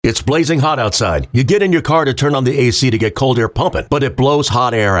It's blazing hot outside. You get in your car to turn on the AC to get cold air pumping, but it blows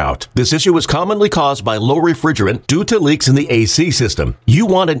hot air out. This issue is commonly caused by low refrigerant due to leaks in the AC system. You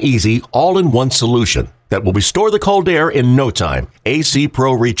want an easy, all-in-one solution that will restore the cold air in no time. AC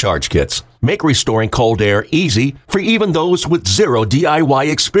Pro Recharge Kits make restoring cold air easy for even those with zero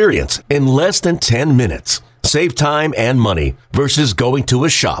DIY experience in less than 10 minutes. Save time and money versus going to a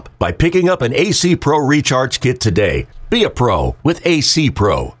shop by picking up an AC Pro Recharge Kit today. Be a pro with AC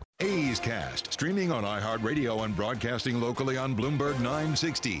Pro. A's Cast, streaming on iHeartRadio and broadcasting locally on Bloomberg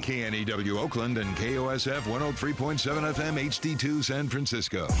 960, KNEW Oakland, and KOSF 103.7 FM HD2 San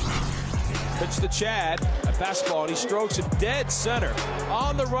Francisco. Pitch to Chad, a fastball, and he strokes it dead center.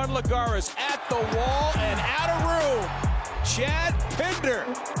 On the run, Lagares at the wall and out of room. Chad Pinder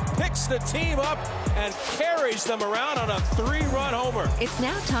picks the team up and carries them around on a 3-run homer. It's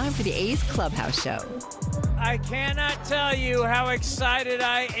now time for the A's Clubhouse Show. I cannot tell you how excited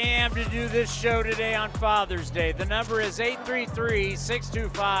I am to do this show today on Father's Day. The number is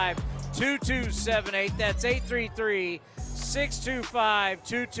 833-625-2278. That's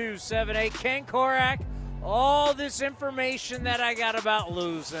 833-625-2278. Ken Korach, all this information that I got about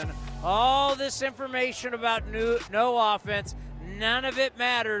losing, all this information about no offense, none of it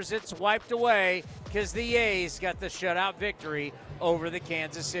matters. It's wiped away because the A's got the shutout victory over the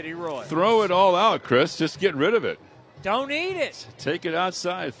Kansas City Royals. Throw it all out, Chris. Just get rid of it. Don't eat it. Take it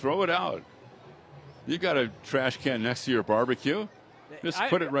outside. Throw it out. You got a trash can next to your barbecue? Just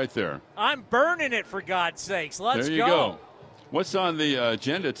put it right there. I'm burning it, for God's sakes. Let's go. There you go. What's on the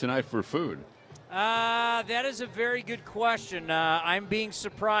agenda tonight for food? That is a very good question. I'm being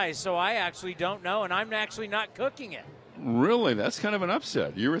surprised, so I actually don't know, and I'm actually not cooking it. Really? That's kind of an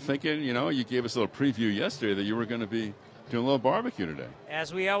upset. You were thinking, you gave us a little preview yesterday that you were going to be doing a little barbecue today.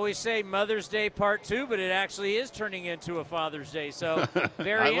 As we always say, Mother's Day Part 2, but it actually is turning into a Father's Day, so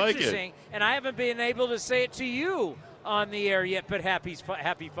very interesting. And I haven't been able to say it to you on the air yet, but happy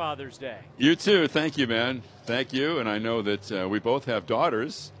Father's Day. You too. Thank you, man. Thank you. And I know that we both have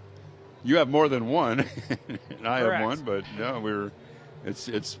daughters. You have more than one, and I Correct. have one, but no,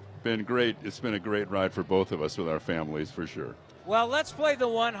 it's been great. It's been a great ride for both of us with our families, for sure. Well, let's play the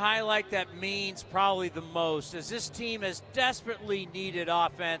one highlight that means probably the most, as this team has desperately needed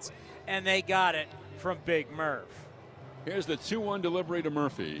offense, and they got it from Big Murph. Here's the 2-1 delivery to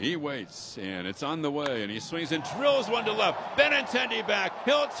Murphy. He waits, and it's on the way, and he swings and drills one to left. Benintendi back.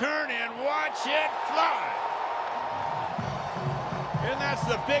 He'll turn and watch it fly. And that's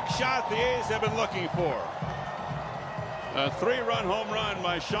the big shot the A's have been looking for. A 3-run home run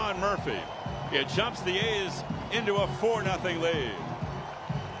by Sean Murphy. It jumps the A's into a 4-0 lead.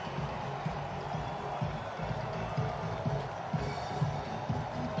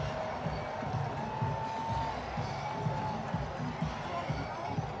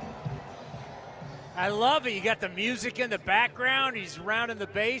 I love it. You got the music in the background. He's rounding the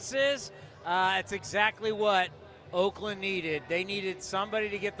bases. It's exactly what Oakland needed. They needed somebody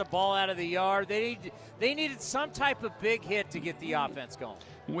to get the ball out of the yard. They needed some type of big hit to get the offense going.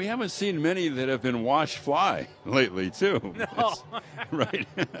 We haven't seen many that have been watched fly lately, too. No. Right.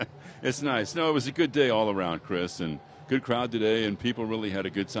 It's nice. No, it was a good day all around, Chris, and good crowd today, and people really had a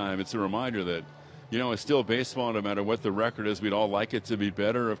good time. It's a reminder that, it's still baseball no matter what the record is. We'd all like it to be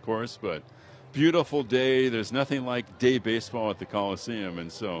better, of course, but beautiful day. There's nothing like day baseball at the Coliseum, and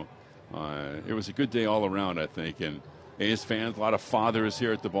so it was a good day all around, I think. And A's fans, a lot of fathers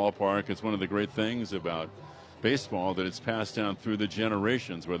here at the ballpark. It's one of the great things about baseball that it's passed down through the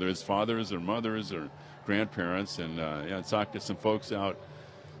generations, whether it's fathers or mothers or grandparents. And I talked to some folks out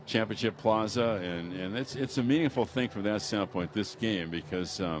Championship Plaza, and it's a meaningful thing from that standpoint, this game,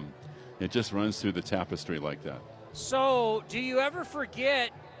 because it just runs through the tapestry like that. So, do you ever forget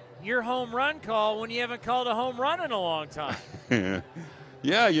your home run call when you haven't called a home run in a long time?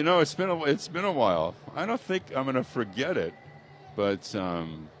 Yeah, it's been a while. I don't think I'm going to forget it, but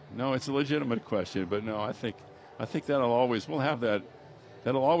no, it's a legitimate question. But no, I think that'll always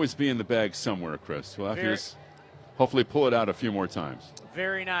be in the bag somewhere, Chris. We'll have to just hopefully pull it out a few more times.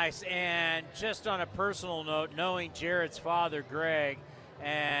 Very nice. And just on a personal note, knowing Jared's father, Greg,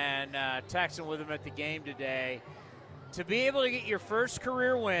 and texting with him at the game today, to be able to get your first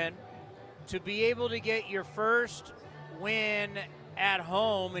career win, to be able to get your first win at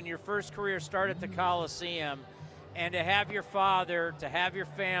home and your first career start at the Coliseum, and to have your father, to have your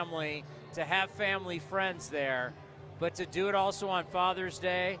family, to have family friends there, but to do it also on Father's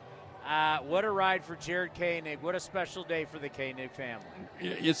Day, what a ride for Jared Koenig. What a special day for the Koenig family.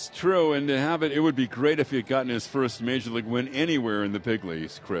 It's true, and to have it would be great if he had gotten his first Major League win anywhere in the big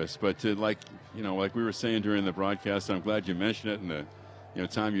leagues, Chris. But to, like we were saying during the broadcast, I'm glad you mentioned it, and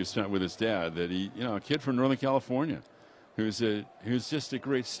time you spent with his dad, that he, a kid from Northern California who's just a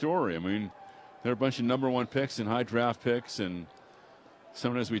great story. I mean, there are a bunch of number one picks and high draft picks, and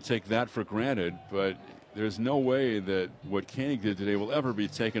sometimes we take that for granted, but there's no way that what Koenig did today will ever be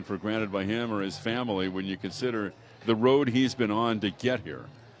taken for granted by him or his family when you consider the road he's been on to get here.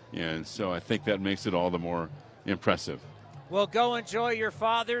 And so I think that makes it all the more impressive. Well, go enjoy your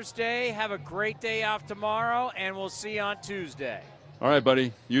Father's Day. Have a great day off tomorrow, and we'll see you on Tuesday. All right,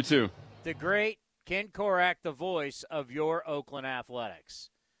 buddy. You too. The great Ken Korach, the voice of your Oakland Athletics.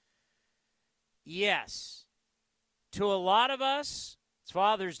 Yes, to a lot of us, it's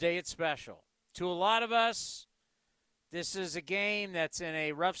Father's Day, it's special. To a lot of us, this is a game that's in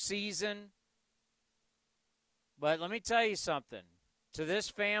a rough season. But let me tell you something. To this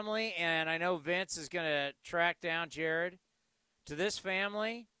family, and I know Vince is going to track down Jared, to this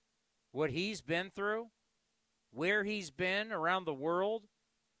family, what he's been through, where he's been around the world,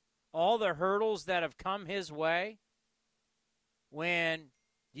 all the hurdles that have come his way, when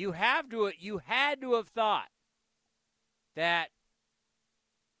you had to have thought that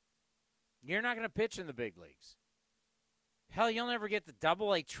you're not going to pitch in the big leagues. Hell, you'll never get the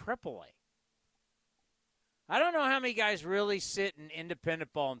AA, AAA. I don't know how many guys really sit in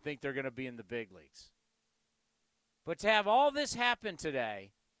independent ball and think they're going to be in the big leagues. But to have all this happen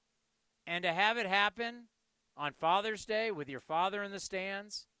today, and to have it happen on Father's Day with your father in the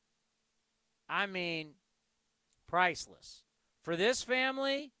stands, I mean, priceless. For this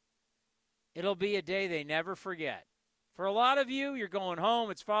family, it'll be a day they never forget. For a lot of you, you're going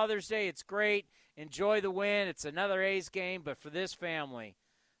home. It's Father's Day. It's great. Enjoy the win. It's another A's game. But for this family,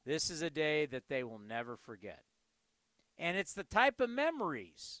 this is a day that they will never forget. And it's the type of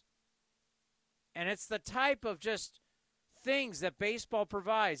memories, and it's the type of just things that baseball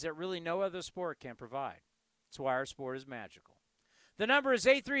provides that really no other sport can provide. That's why our sport is magical. The number is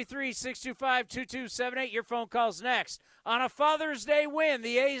 833-625-2278. Your phone call's next. On a Father's Day win,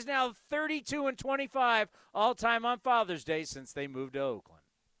 the A's now 32-25 all-time on Father's Day since they moved to Oakland.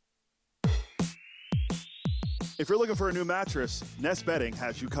 If you're looking for a new mattress, Nest Bedding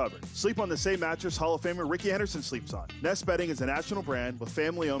has you covered. Sleep on the same mattress Hall of Famer Ricky Henderson sleeps on. Nest Bedding is a national brand with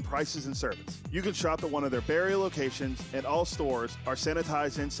family-owned prices and service. You can shop at one of their Barrier locations, and all stores are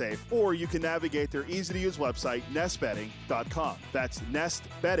sanitized and safe, or you can navigate their easy-to-use website, nestbedding.com. That's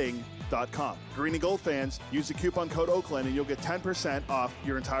nestbedding.com. Green and gold fans, use the coupon code Oakland and you'll get 10% off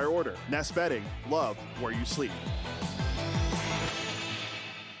your entire order. Nest Bedding, love where you sleep.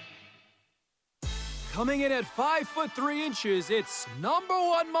 Coming in at 5'3", it's number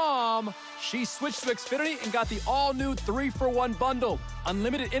one mom. She switched to Xfinity and got the all-new 3-for-1 bundle.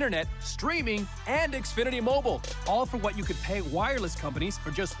 Unlimited internet, streaming, and Xfinity Mobile. All for what you could pay wireless companies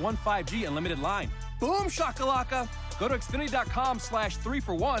for just one 5G unlimited line. Boom shakalaka! Go to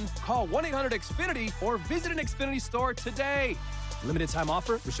Xfinity.com/3-for-1, call 1-800-XFINITY, or visit an Xfinity store today. Limited time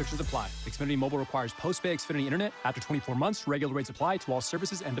offer, restrictions apply. Xfinity Mobile requires post-pay Xfinity internet. After 24 months, regular rates apply to all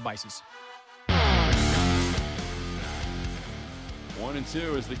services and devices.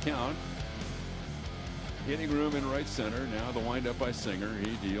 1-2 is the count. Hitting room in right center. Now the windup by Singer.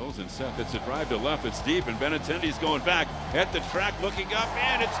 He deals, and Seth hits a drive to left. It's deep, and Benintendi's going back at the track, looking up,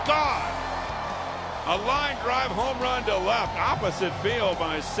 and it's gone. A line drive home run to left, opposite field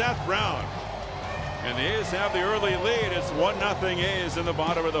by Seth Brown. And the A's have the early lead. It's 1-0 A's in the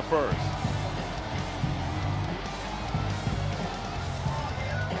bottom of the first.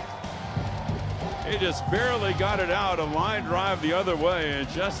 He just barely got it out, a line drive the other way, and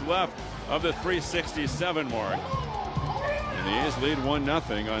just left of the 367 mark. And the A's lead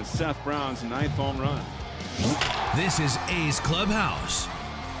 1-0 on Seth Brown's 9th home run. This is A's Clubhouse.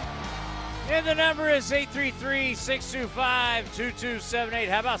 And the number is 833-625-2278.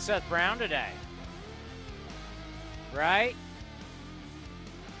 How about Seth Brown today? Right?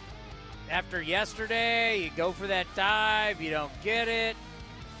 After yesterday, you go for that dive, you don't get it.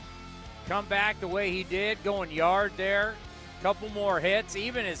 Come back the way he did, going yard there. Couple more hits.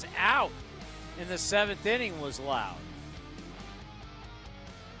 Even his out in the 7th inning was loud.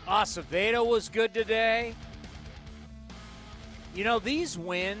 Acevedo was good today. You know, these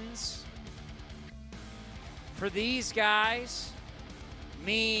wins for these guys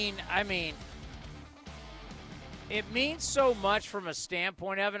it means so much from a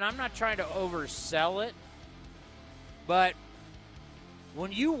standpoint of, and I'm not trying to oversell it, but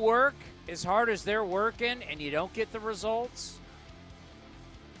when you work as hard as they're working and you don't get the results,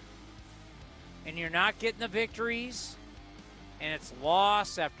 and you're not getting the victories, and it's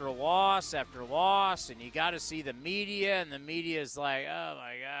loss after loss after loss, and you got to see the media, and the media is like, oh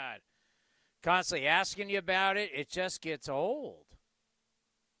my God, constantly asking you about it, it just gets old.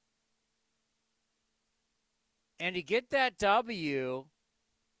 And to get that W,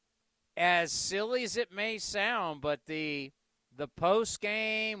 as silly as it may sound, but the post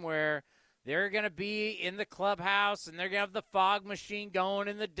game where they're going to be in the clubhouse and they're going to have the fog machine going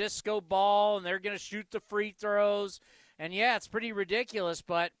and the disco ball and they're going to shoot the free throws. And, yeah, it's pretty ridiculous,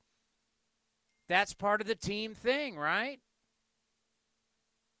 but that's part of the team thing, right?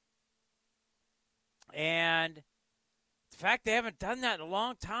 And the fact they haven't done that in a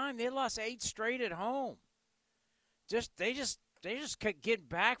long time, they lost 8 straight at home. They just kept getting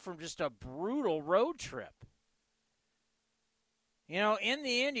back from just a brutal road trip. You know, in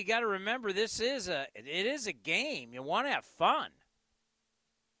the end, you got to remember it is a game. You want to have fun.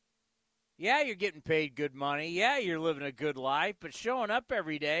 Yeah, you're getting paid good money. Yeah, you're living a good life, but showing up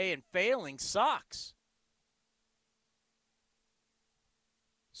every day and failing sucks.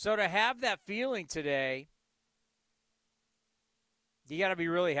 So to have that feeling today, you got to be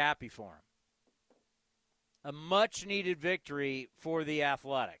really happy for them. A much-needed victory for the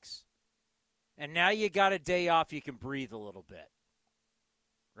Athletics. And now you got a day off, you can breathe a little bit.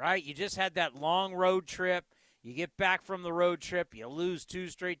 Right? You just had that long road trip. You get back from the road trip. You lose 2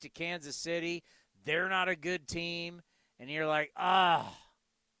 straight to Kansas City. They're not a good team. And you're like, ah.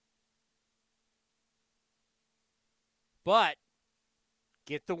 But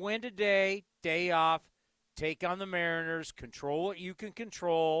get the win today, day off, take on the Mariners, control what you can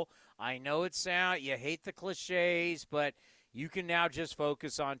control. I know it sounds, you hate the cliches, but you can now just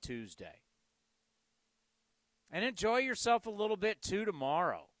focus on Tuesday. And enjoy yourself a little bit, too,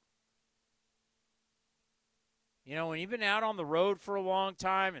 tomorrow. You know, when you've been out on the road for a long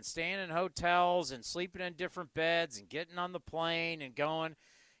time and staying in hotels and sleeping in different beds and getting on the plane and going,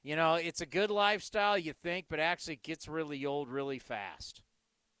 you know, it's a good lifestyle, you think, but actually it gets really old really fast.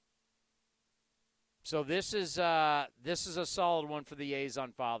 So this is a solid one for the A's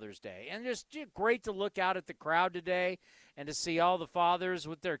on Father's Day. And just great to look out at the crowd today and to see all the fathers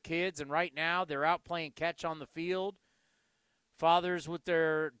with their kids. And right now they're out playing catch on the field. Fathers with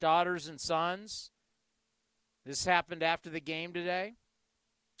their daughters and sons. This happened after the game today.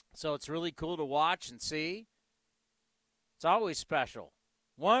 So it's really cool to watch and see. It's always special.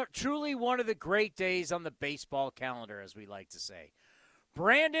 Truly one of the great days on the baseball calendar, as we like to say.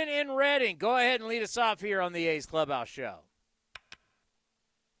 Brandon in Reading, go ahead and lead us off here on the A's Clubhouse Show.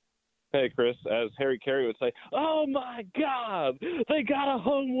 Hey, Chris, as Harry Carey would say, oh, my God, they got a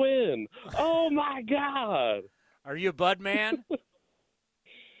home win. Oh, my God. Are you a Bud man?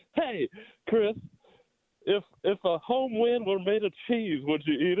 Hey, Chris, if a home win were made of cheese, would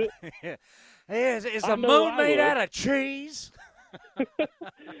you eat it? Hey, is a moon made out of cheese?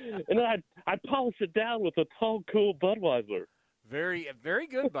 And I'd polish it down with a tall, cool Budweiser. Very, very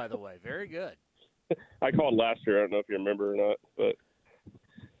good, by the way. Very good. I called last year. I don't know if you remember or not, but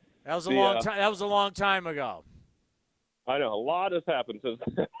that was a long time. That was a long time ago. I know a lot has happened since.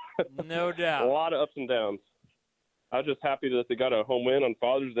 No doubt. A lot of ups and downs. I was just happy that they got a home win on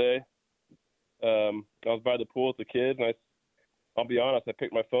Father's Day. I was by the pool with the kids, and I'll be honest. I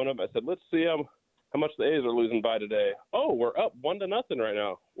picked my phone up. I said, "Let's see how much the A's are losing by today." Oh, we're up 1-0 right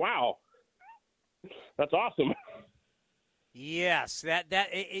now. Wow, that's awesome. Yes,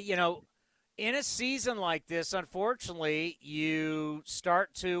 you know, in a season like this, unfortunately, you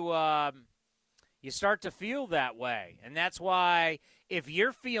start to feel that way, and that's why if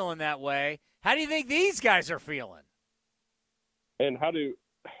you're feeling that way, how do you think these guys are feeling? And how do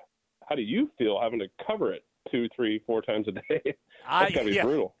you feel having to cover it 2, 3, 4 times a day? That's gotta be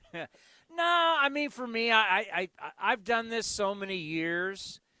brutal. No, I mean for me, I've done this so many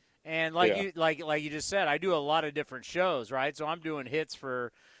years. And like you just said, I do a lot of different shows, right? So I'm doing hits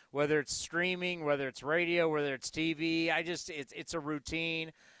for whether it's streaming, whether it's radio, whether it's TV. It's a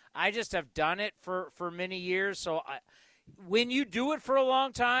routine. I just have done it for many years. So when you do it for a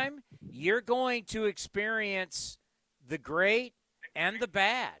long time, you're going to experience the great and the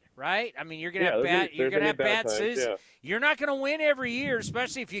bad, right? I mean, you're going to have bad. You're going to have bad seasons. Yeah. You're not going to win every year,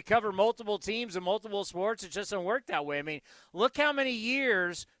 especially if you cover multiple teams and multiple sports. It just doesn't work that way. I mean, look how many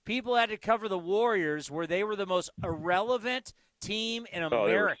years people had to cover the Warriors where they were the most irrelevant team in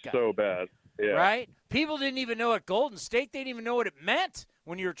America. They were so bad. Yeah. Right? People didn't even know at Golden State. They didn't even know what it meant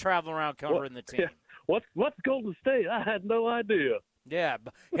when you were traveling around covering the team. Yeah. What's Golden State? I had no idea. Yeah,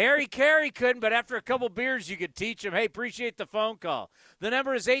 Harry Carey couldn't, but after a couple beers, you could teach him. Hey, appreciate the phone call. The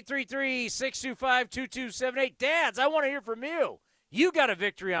number is 833-625-2278. Dads, I want to hear from you. You got a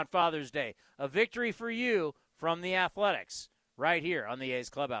victory on Father's Day. A victory for you from the Athletics right here on the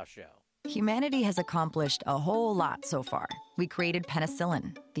A's Clubhouse Show. Humanity has accomplished a whole lot so far. We created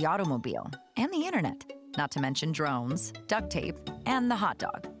penicillin, the automobile, and the internet, not to mention drones, duct tape, and the hot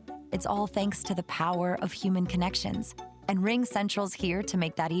dog. It's all thanks to the power of human connections. And Ring Central's here to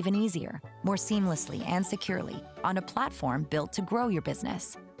make that even easier, more seamlessly and securely, on a platform built to grow your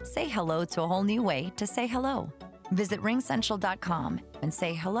business. Say hello to a whole new way to say hello. Visit ringcentral.com and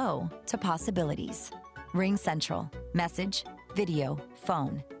say hello to possibilities. Ring Central. Message, video,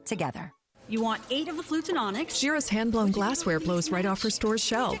 phone, together. You want 8 of the flutes and onyx. Shira's hand-blown glassware blows right off her store's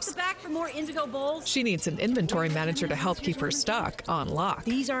shelves. Check the back for more indigo bowls. She needs an inventory manager to help keep her stock on lock.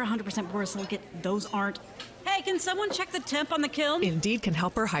 These are 100% borosilicate. Those aren't. Hey, can someone check the temp on the kiln? Indeed can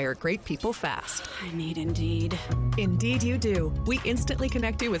help her hire great people fast. I need Indeed. Indeed you do. We instantly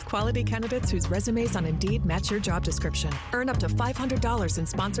connect you with quality candidates whose resumes on Indeed match your job description. Earn up to $500 in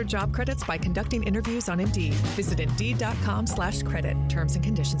sponsored job credits by conducting interviews on Indeed. Visit Indeed.com/credit. Terms and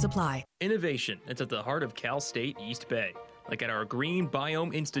conditions apply. Innovation that's at the heart of Cal State East Bay. Like at our Green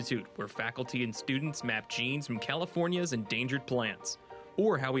Biome Institute, where faculty and students map genes from California's endangered plants.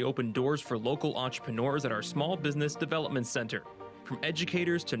 Or how we open doors for local entrepreneurs at our Small Business Development Center. From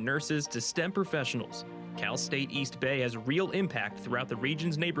educators to nurses to STEM professionals, Cal State East Bay has real impact throughout the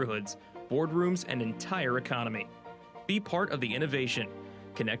region's neighborhoods, boardrooms, and entire economy. Be part of the innovation.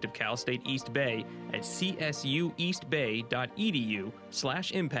 Connect with Cal State East Bay at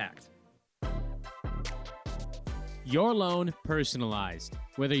csueastbay.edu/impact. Your loan personalized.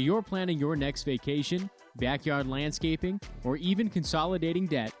 Whether you're planning your next vacation, backyard landscaping, or even consolidating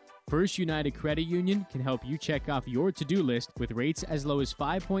debt, First United Credit Union can help you check off your to-do list with rates as low as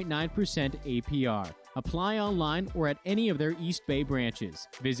 5.9% APR. Apply online or at any of their East Bay branches.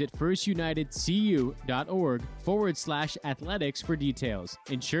 Visit firstunitedcu.org/athletics for details.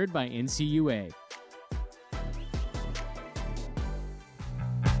 Insured by NCUA.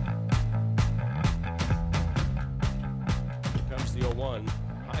 Comes the 0-1.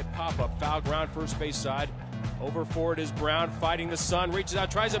 High pop-up, foul ground, first base side. Over forward is Brown, fighting the sun, reaches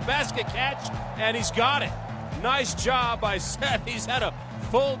out, tries a basket catch, and he's got it. Nice job by Seth. He's had a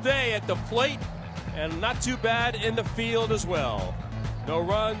full day at the plate, and not too bad in the field as well. No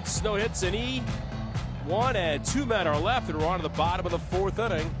runs, no hits, and E1 and 2 men are left, and we're on to the bottom of the 4th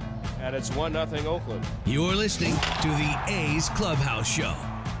inning, and it's 1-0 Oakland. You're listening to the A's Clubhouse Show.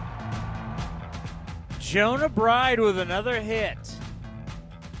 Jonah Bride with another hit.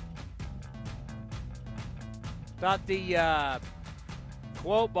 Thought the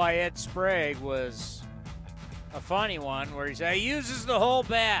quote by Ed Sprague was a funny one where he said he uses the whole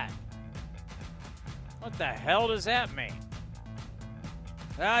bat. What the hell does that mean?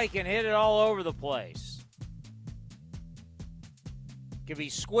 Well, he can hit it all over the place. It can be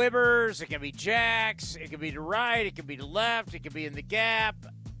squibbers, it can be jacks, it can be to right, it can be to left, it can be in the gap.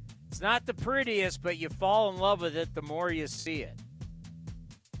 It's not the prettiest, but you fall in love with it the more you see it.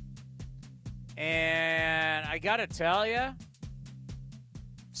 And I got to tell you,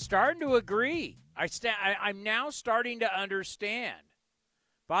 starting to agree. I'm now starting to understand.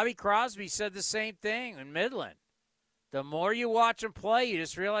 Bobby Crosby said the same thing in Midland. The more you watch him play, you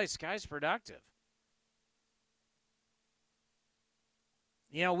just realize this guy's productive.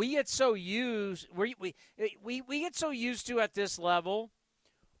 You know, we get so used we get so used to at this level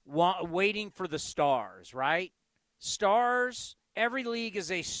waiting for the stars, right? Stars. Every league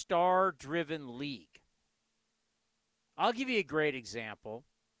is a star-driven league. I'll give you a great example.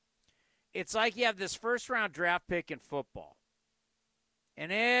 It's like you have this first-round draft pick in football,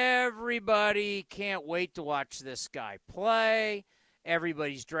 and everybody can't wait to watch this guy play.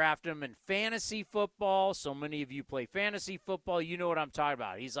 Everybody's drafting him in fantasy football. So many of you play fantasy football. You know what I'm talking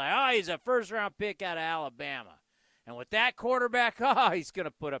about. He's like, he's a first-round pick out of Alabama. And with that quarterback, he's going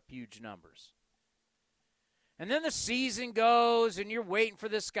to put up huge numbers. And then the season goes, and you're waiting for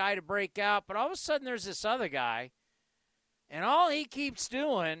this guy to break out. But all of a sudden, there's this other guy, and all he keeps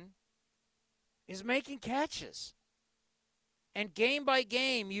doing is making catches. And game by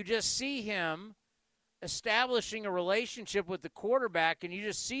game, you just see him establishing a relationship with the quarterback, and you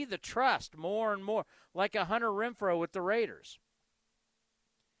just see the trust more and more, like a Hunter Renfrow with the Raiders.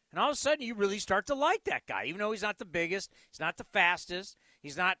 And all of a sudden, you really start to like that guy, even though he's not the biggest, he's not the fastest.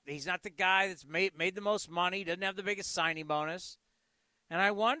 He's not the guy that's made the most money, doesn't have the biggest signing bonus. And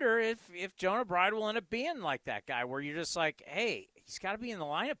I wonder if Jonah Bride will end up being like that guy where you're just like, hey, he's got to be in the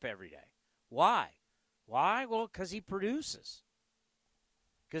lineup every day. Why? Well, because he produces.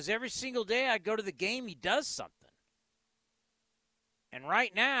 Because every single day I go to the game, he does something. And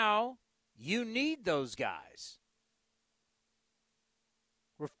right now, you need those guys.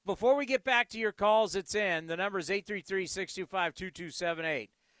 Before we get back to your calls, it's in. The number is 833-625-2278.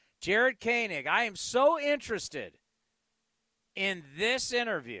 Jared Koenig, I am so interested in this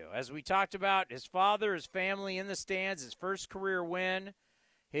interview. As we talked about his father, his family in the stands, his first career win.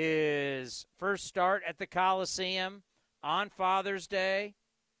 his first start at the Coliseum on Father's Day,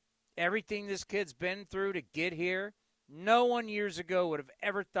 everything this kid's been through to get here. No one years ago would have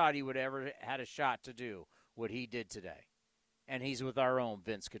ever thought he would ever had a shot to do what he did today. And he's with our own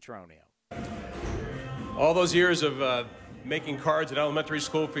Vince Cotroneo. All those years of making cards at elementary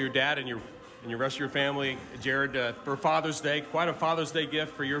school for your dad and your rest of your family, Jared, for Father's Day, quite a Father's Day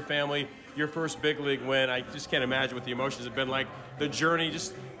gift for your family, your first big league win. I just can't imagine what the emotions have been like. The journey,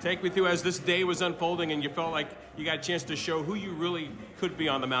 just take me through as this day was unfolding and you felt like you got a chance to show who you really could be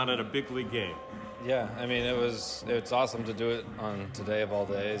on the mound in a big league game. Yeah, I mean, it's awesome to do it on today of all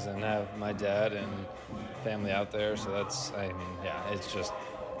days and have my dad and family out there. So it's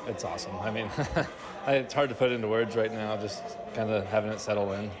awesome. I mean, it's hard to put into words right now, just kind of having it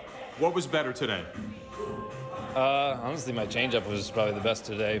settle in. What was better today? Honestly, my changeup was probably the best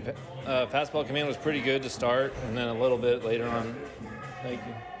today. Fastball command was pretty good to start, and then a little bit later on,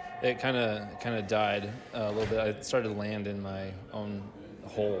 it kind of died a little bit. I started to land in my own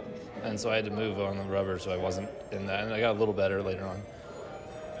hole, and so I had to move on the rubber, so I wasn't in that, and I got a little better later on.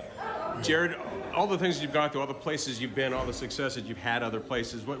 Jared, all the things you've gone through, all the places you've been, all the success that you've had other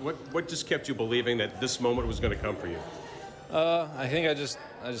places, what just kept you believing that this moment was going to come for you? I think I just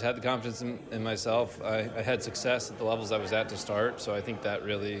had the confidence in myself. I had success at the levels I was at to start, so I think that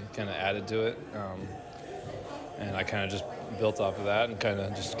really kind of added to it. And I kind of just built off of that and kind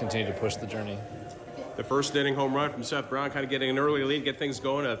of just continued to push the journey. The first inning home run from Seth Brown, kind of getting an early lead, get things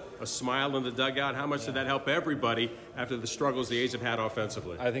going, a smile in the dugout. How much did that help everybody after the struggles the A's have had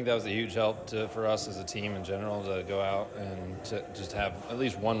offensively? I think that was a huge help for us as a team in general to go out and to just have at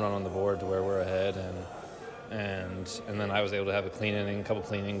least one run on the board to where we're ahead. And then I was able to have a clean inning, a couple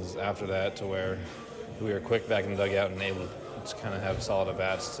clean innings after that to where we were quick back in the dugout and able to kind of have solid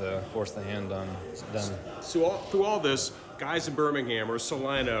at-bats to force the hand on them. So through all this, guys in Birmingham or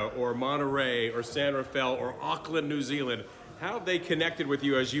Salina or Monterey or San Rafael or Auckland, New Zealand, how have they connected with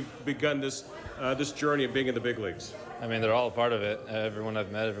you as you've begun this journey of being in the big leagues? I mean, they're all a part of it. Everyone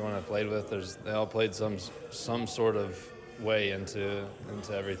I've met, everyone I've played with, they all played some sort of way into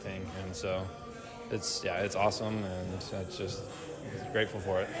everything, and so it's awesome, and it's just grateful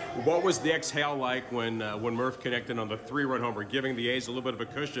for it. What was the exhale like when Murph connected on the 3-run homer, giving the A's a little bit of a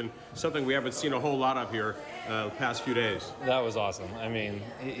cushion, something we haven't seen a whole lot of here the past few days? That was awesome. I mean,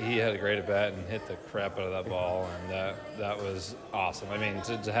 he had a great at-bat and hit the crap out of that ball, and that was awesome. I mean,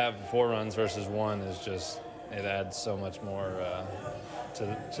 to have 4 runs versus 1 is just, it adds so much more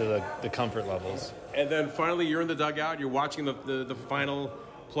to the comfort levels. And then finally, you're in the dugout, you're watching the final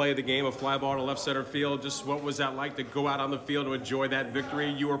play of the game, a fly ball to left center field. Just what was that like to go out on the field to enjoy that victory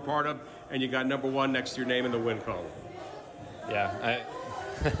you were part of, and you got number 1 next to your name in the win column? Yeah,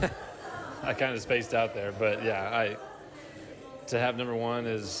 I kind of spaced out there, but yeah, to have number 1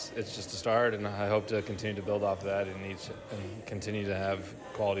 it's just a start, and I hope to continue to build off of that and continue to have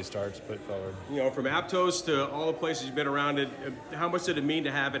quality starts put forward. You know, from Aptos to all the places you've been around it, how much did it mean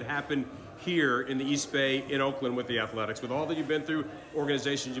to have it happen here in the East Bay in Oakland with the Athletics, with all that you've been through,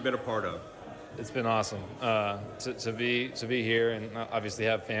 organizations you've been a part of? It's been awesome to be here and obviously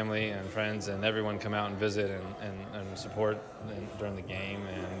have family and friends and everyone come out and visit and support during the game,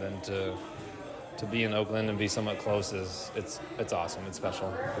 and then to be in Oakland and be somewhat close it's awesome. It's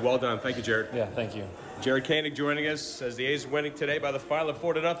special. Well done. Thank you, Jared. Yeah, thank you. Jared Koenig joining us as the A's winning today by the final of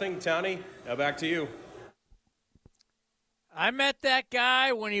 4-0. Townie, now back to you. I met that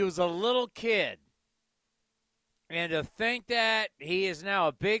guy when he was a little kid. And to think that he is now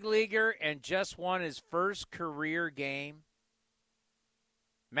a big leaguer and just won his first career game.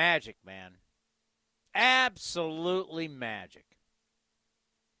 Magic, man. Absolutely magic.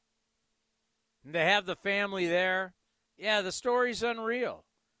 And to have the family there, yeah, the story's unreal.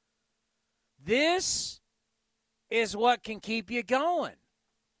 This is what can keep you going.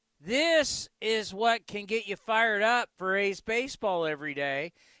 This is what can get you fired up for A's baseball every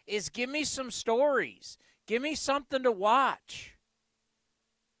day, is give me some stories. Give me something to watch.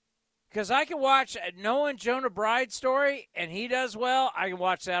 Because I can watch Noah and Jonah Bride's story, and he does well, I can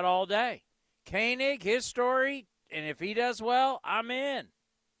watch that all day. Koenig, his story, and if he does well, I'm in.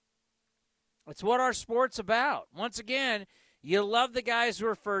 It's what our sport's about. Once again, you love the guys who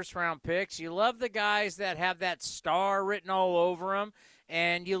are first-round picks. You love the guys that have that star written all over them.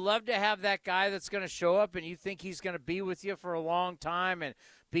 And you love to have that guy that's going to show up and you think he's going to be with you for a long time and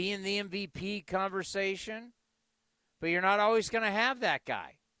be in the MVP conversation. But you're not always going to have that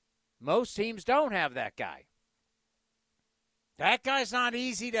guy. Most teams don't have that guy. That guy's not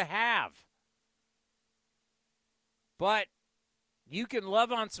easy to have. But you can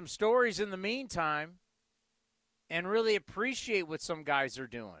love on some stories in the meantime and really appreciate what some guys are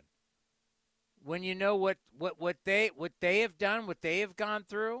doing. When you know what they have done, what they have gone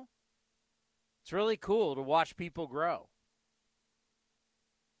through, it's really cool to watch people grow.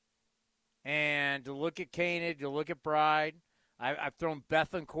 And to look at Koenig, to look at Bride, I've thrown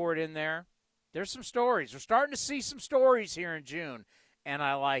Bethencourt in there. There's some stories. We're starting to see some stories here in June, and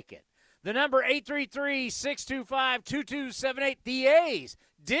I like it. The number 833-625-2278. The A's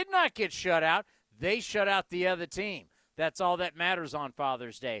did not get shut out. They shut out the other team. That's all that matters on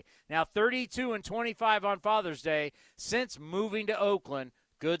Father's Day. Now 32-25 on Father's Day since moving to Oakland.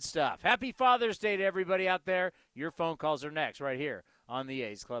 Good stuff. Happy Father's Day to everybody out there. Your phone calls are next right here on the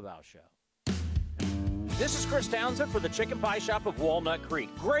A's Clubhouse Show. This is Chris Townsend for the Chicken Pie Shop of Walnut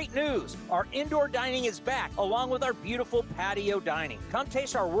Creek. Great news! Our indoor dining is back, along with our beautiful patio dining. Come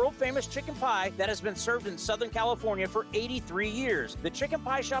taste our world-famous chicken pie that has been served in Southern California for 83 years. The Chicken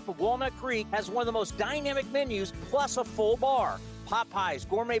Pie Shop of Walnut Creek has one of the most dynamic menus, plus a full bar. Pot pies,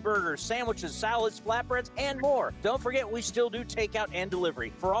 gourmet burgers, sandwiches, salads, flatbreads, and more. Don't forget, we still do takeout and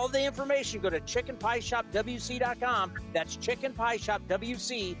delivery. For all the information, go to chickenpieshopwc.com. That's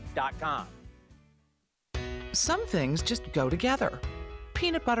chickenpieshopwc.com. Some things just go together.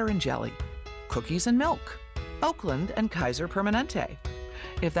 Peanut butter and jelly, cookies and milk, Oakland and Kaiser Permanente.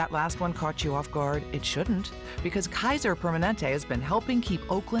 If that last one caught you off guard, it shouldn't, because Kaiser Permanente has been helping keep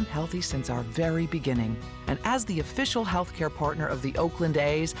Oakland healthy since our very beginning. And as the official healthcare partner of the Oakland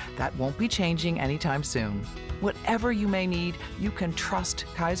A's, that won't be changing anytime soon. Whatever you may need, you can trust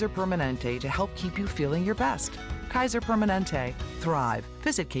Kaiser Permanente to help keep you feeling your best. Kaiser Permanente. Thrive.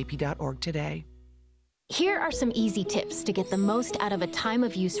 Visit kp.org today. Here are some easy tips to get the most out of a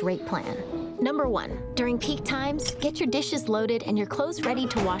time-of-use rate plan. Number 1, during peak times, get your dishes loaded and your clothes ready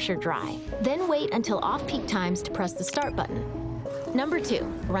to wash or dry. Then wait until off-peak times to press the start button. Number 2,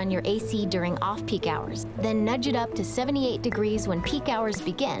 run your AC during off-peak hours. Then nudge it up to 78 degrees when peak hours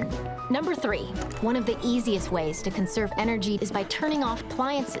begin. Number 3, one of the easiest ways to conserve energy is by turning off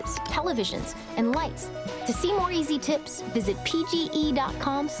appliances, televisions, and lights. To see more easy tips, visit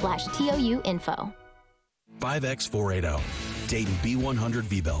pge.com/TOU info. 5X480. Dayton B100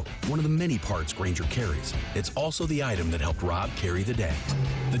 V-Belt, one of the many parts Grainger carries. It's also the item that helped Rob carry the day.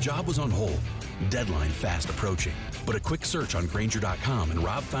 The job was on hold, deadline fast approaching, but a quick search on Grainger.com and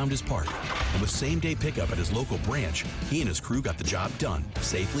Rob found his part. And with same-day pickup at his local branch, he and his crew got the job done,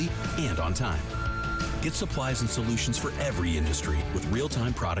 safely and on time. Get supplies and solutions for every industry with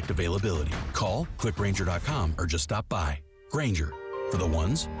real-time product availability. Call, click Grainger.com, or just stop by. Grainger, for the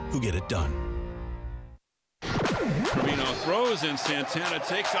ones who get it done. Trevino throws and Santana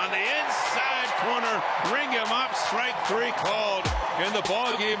takes on the inside corner. Ring him up. Strike 3 called, and the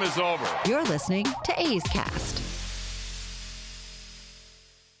ball game is over. You're listening to A's Cast.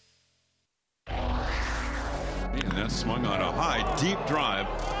 And that's swung on a high, deep drive.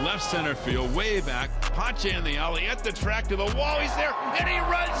 Left center field, way back. Pache in the alley, at the track to the wall. He's there, and he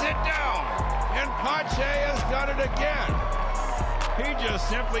runs it down. And Pache has done it again. He just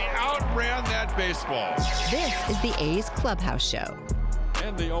simply outran that baseball. This is the A's Clubhouse Show.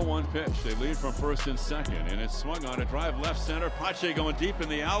 And the 0-1 pitch. They lead from first and second, and it's swung on a drive left center. Pache going deep in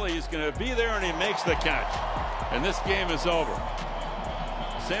the alley. He's going to be there, and he makes the catch. And this game is over.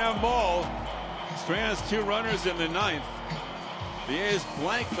 Sam Ball strands 2 runners in the 9th. The A's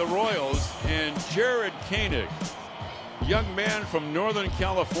blank the Royals, and Jared Koenig, young man from Northern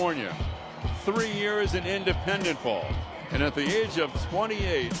California, 3 years in independent ball. And at the age of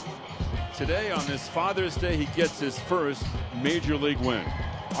 28, today on this Father's Day, he gets his first Major League win.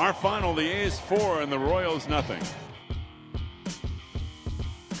 Our final, the A's 4 and the Royals nothing.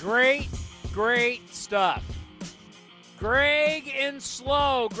 Great stuff. Greg and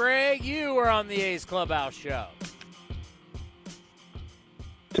Slow. Greg, you are on the A's Clubhouse Show.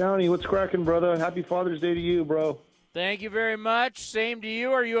 Townie, what's cracking, brother? Happy Father's Day to you, bro. Thank you very much. Same to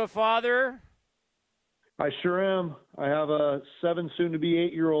you. Are you a father? I sure am. I have a 7, soon-to-be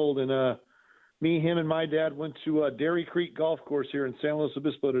 8-year-old, and me, him, and my dad went to Dairy Creek Golf Course here in San Luis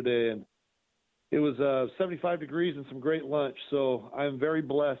Obispo today, and it was 75 degrees and some great lunch. So I'm very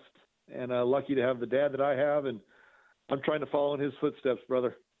blessed and lucky to have the dad that I have, and I'm trying to follow in his footsteps,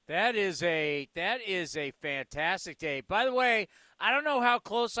 brother. That is a fantastic day. By the way, I don't know how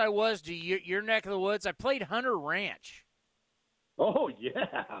close I was to your neck of the woods. I played Hunter Ranch. Oh,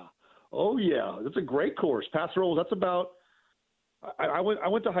 yeah. Oh, yeah. That's a great course. Paso Robles, that's about I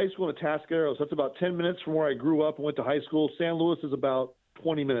went to high school in Atascadero, so that's about 10 minutes from where I grew up and went to high school. San Luis is about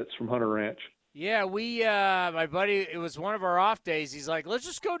 20 minutes from Hunter Ranch. Yeah, my buddy, it was one of our off days. He's like, let's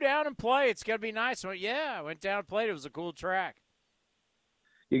just go down and play. It's going to be nice. I went down and played. It was a cool track.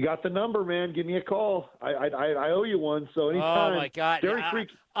 You got the number, man. Give me a call. I owe you one, so anytime. Oh, my God. Dairy Creek.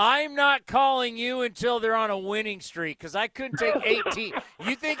 I'm not calling you until they're on a winning streak because I couldn't take 18.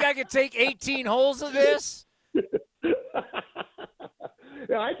 You think I could take 18 holes of this?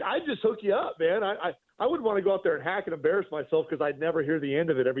 Yeah, I'd just hook you up, man. I wouldn't want to go out there and hack and embarrass myself because I'd never hear the end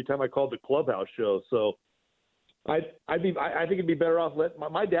of it every time I called the Clubhouse show. So I think it'd be better off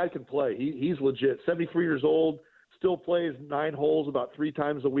my dad can play. He's legit. 73 years old, still plays 9 holes about 3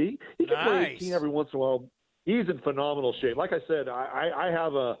 times a week. He can play 18 every once in a while. He's in phenomenal shape. Like I said, I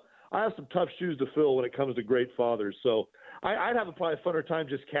have some tough shoes to fill when it comes to great fathers. So I'd have probably a funner time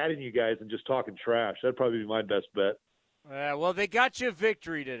just catting you guys and just talking trash. That'd probably be my best bet. Well, they got you a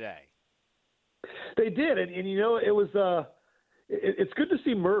victory today. They did, and it was it's good to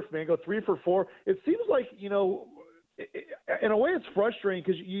see Murph, man, go 3 for 4. It seems like, in a way it's frustrating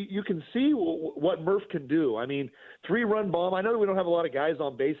because you can see what Murph can do. I mean, 3-run bomb. I know that we don't have a lot of guys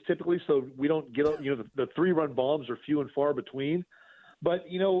on base typically, so we don't get the 3-run bombs are few and far between. But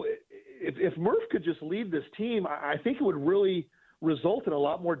if Murph could just lead this team, I think it would really result in a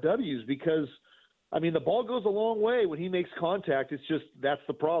lot more W's because, I mean, the ball goes a long way when he makes contact. It's just that's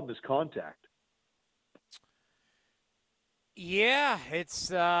the problem is contact. Yeah, it's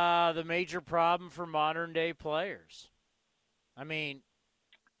the major problem for modern-day players. I mean,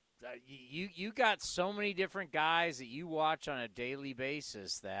 you got so many different guys that you watch on a daily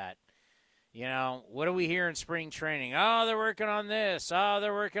basis that, what do we hear in spring training? Oh, they're working on this. Oh,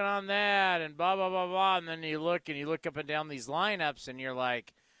 they're working on that, and blah, blah, blah, blah. And then you look up and down these lineups, and you're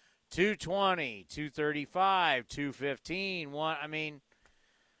like, 220, 235, 215, 1. I mean,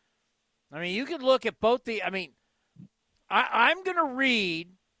 you could look at both I'm going to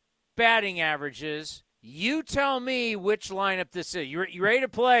read batting averages. You tell me which lineup this is. You ready to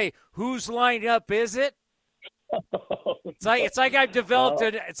play? Whose lineup is it? It's like I've developed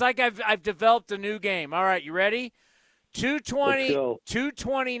I've developed a new game. All right, you ready? 220,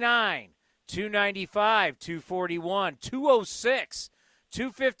 229, 295, 241, 206,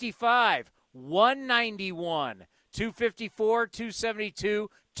 255, 191, 254, 272,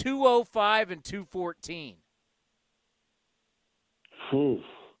 205, and 214.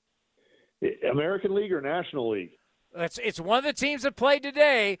 American League or National League? It's one of the teams that played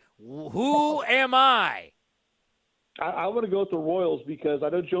today. Who am I? I want to go with the Royals because I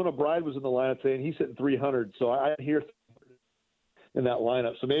know Jonah Bride was in the lineup today, and he's hitting 300. So I hear in that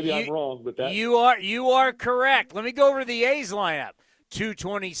lineup. So maybe I'm wrong, but that you are correct. Let me go over the A's lineup: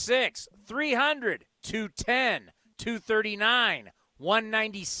 226, 300, 210, 239,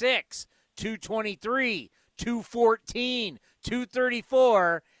 196, 223, 214,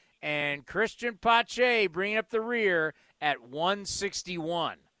 234, and Christian Pache bringing up the rear at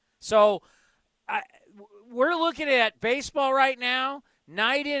 161. So we're looking at baseball right now,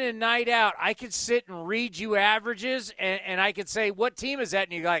 night in and night out. I could sit and read you averages, and I could say, what team is that?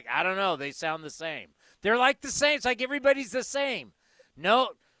 And you're like, I don't know. They sound the same. They're like the same. It's like everybody's the same. No,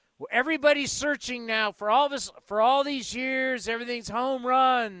 everybody's searching now for all these years. Everything's home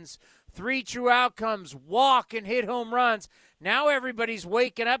runs, 3 true outcomes, walk and hit home runs. Now everybody's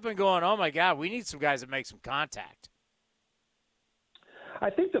waking up and going, oh, my God, we need some guys that make some contact. I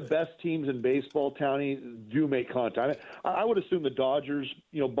think the best teams in baseball, Townie, do make contact. I would assume the Dodgers,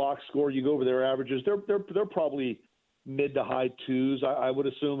 box score, you go over their averages, they're probably mid to high 2s. I would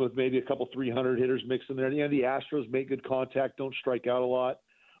assume with maybe a couple 300 hitters mixed in there. The Astros make good contact, don't strike out a lot.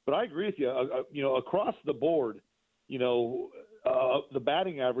 But I agree with you. Across the board, the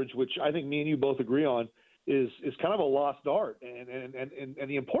batting average, which I think me and you both agree on, is kind of a lost art, and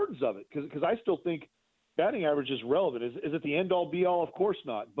the importance of it, because I still think batting average is relevant. Is it the end all be all? Of course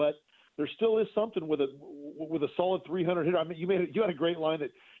not, but there still is something with a solid 300 hitter. I mean, you had a great line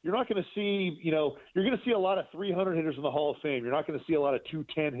that you're not going to see. You're going to see a lot of 300 hitters in the Hall of Fame. You're not going to see a lot of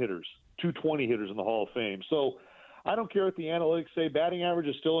 210 hitters, 220 hitters in the Hall of Fame. So I don't care what the analytics say. Batting average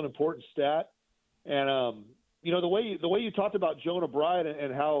is still an important stat, and the way you talked about Jonah Bride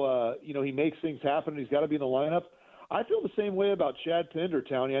and how he makes things happen and he's got to be in the lineup. I feel the same way about Chad Pinder,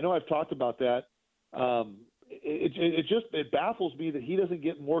 Townie. I know I've talked about that. It baffles me that he doesn't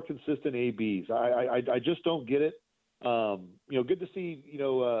get more consistent ABs. I just don't get it. Good to see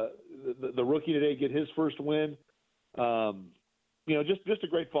the rookie today get his first win. Just a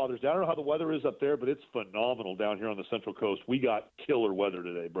great Father's Day. I don't know how the weather is up there, but it's phenomenal down here on the Central Coast. We got killer weather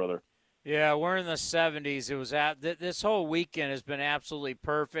today, brother. Yeah, we're in the 70s. It was this whole weekend has been absolutely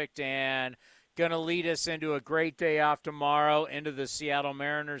perfect and going to lead us into a great day off tomorrow, into the Seattle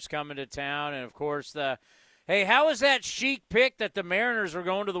Mariners coming to town. And, of course, hey, how was that chic pick that the Mariners were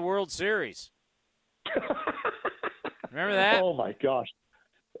going to the World Series? Remember that? Oh, my gosh.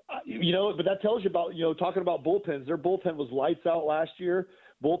 But that tells you about, talking about bullpens. Their bullpen was lights out last year.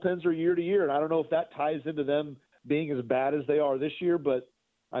 Bullpens are year to year, and I don't know if that ties into them being as bad as they are this year. But,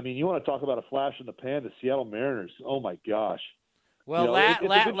 I mean, you want to talk about a flash in the pan, the Seattle Mariners. Oh, my gosh. Well,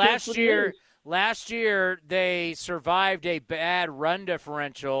 last year they survived a bad run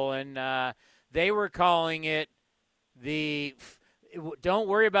differential, and they were calling it don't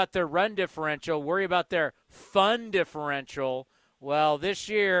worry about their run differential, worry about their fun differential. Well, this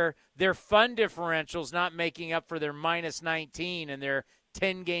year, their fun differential's not making up for their minus 19, and they're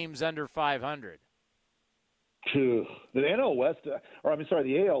 10 games under 500. The NL West,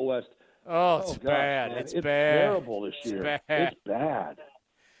 the AL West. Oh, it's bad. Man. It's bad. Terrible this year. It's It's bad.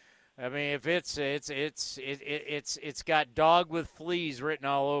 I mean, if it's got dog with fleas written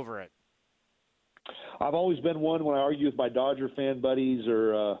all over it. I've always been one when I argue with my Dodger fan buddies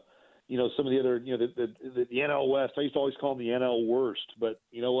or some of the other, the NL West. I used to always call them the NL worst. But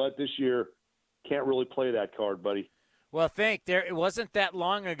you know what? This year, can't really play that card, buddy. Well, it wasn't that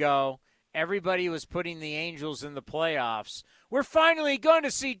long ago. Everybody was putting the Angels in the playoffs. We're finally going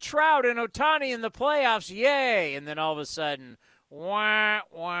to see Trout and Ohtani in the playoffs. Yay! And then all of a sudden, wah,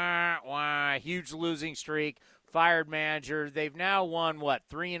 wah, wah, huge losing streak, fired manager. They've now won,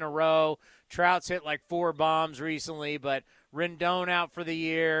 3 in a row. Trout's hit like 4 bombs recently, but Rendon out for the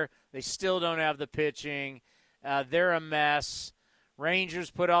year. They still don't have the pitching. They're a mess.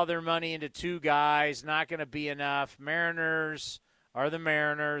 Rangers put all their money into 2 guys. Not going to be enough. Mariners are the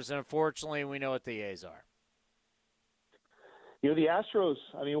Mariners, and unfortunately, we know what the A's are. The Astros,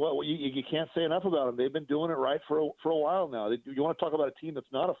 I mean, you can't say enough about them. They've been doing it right for a while now. You want to talk about a team that's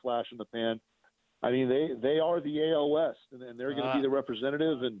not a flash in the pan. I mean, they are the AL West, and they're going to be the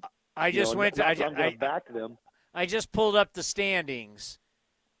representative. And I'm going to back them. I just pulled up the standings.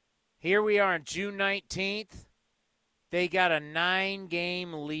 Here we are on June 19th. They got a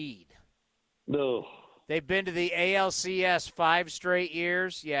 9-game lead. No. They've been to the ALCS 5 straight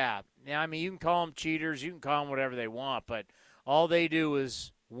years. Yeah. I mean, you can call them cheaters. You can call them whatever they want, but all they do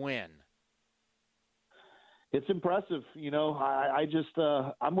is win. It's impressive. I just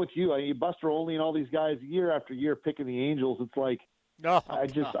I'm with you. Buster Olney and all these guys year after year picking the Angels. It's like, you don't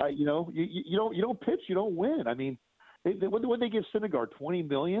pitch, you don't win. I mean, when they give Syndergaard $20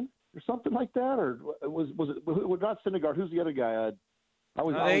 million or something like that, or was it not Syndergaard? Who's the other guy?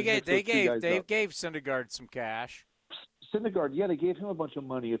 They gave Syndergaard some cash. Syndergaard, yeah, they gave him a bunch of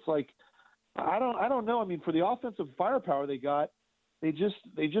money. It's like, I don't know. I mean, for the offensive firepower they got, they just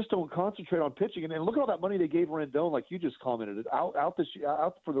don't concentrate on pitching. And look at all that money they gave Rendon, like you just commented, out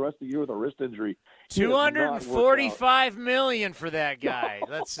for the rest of the year with a wrist injury. $245 million for that guy.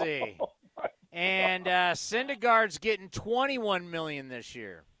 Let's see. And Syndergaard's getting $21 million this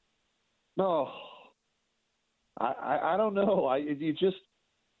year. No, I don't know. I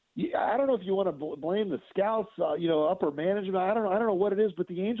don't know if you want to blame the scouts, upper management. I don't know what it is, but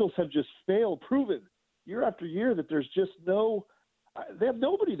the Angels have just proven year after year that there's just they have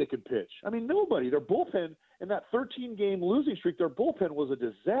nobody that can pitch. I mean, nobody. Their bullpen in that 13-game losing streak, their bullpen was a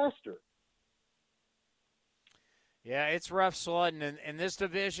disaster. Yeah, it's rough sledding, and this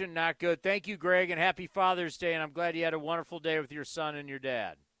division, not good. Thank you, Greg, and happy Father's Day, and I'm glad you had a wonderful day with your son and your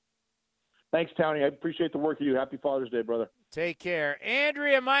dad. Thanks, Townie. I appreciate the work you do. Happy Father's Day, brother. Take care.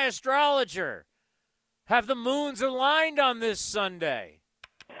 Andrea, my astrologer, have the moons aligned on this Sunday?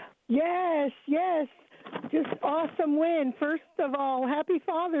 Yes. Just awesome win. First of all, happy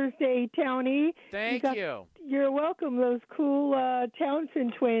Father's Day, Townie. Thank you. You're welcome. Those cool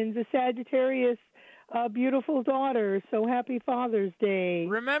Townsend twins, a Sagittarius, beautiful daughter. So happy Father's Day.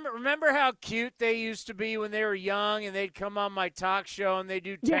 Remember how cute they used to be when they were young, and they'd come on my talk show and they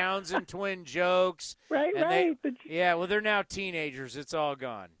do Townsend twin jokes. Right. Well, they're now teenagers. It's all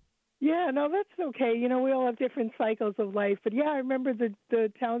gone. Yeah, no, that's okay. We all have different cycles of life. But, yeah, I remember the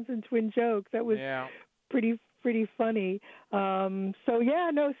Townsend twin jokes. That was pretty funny.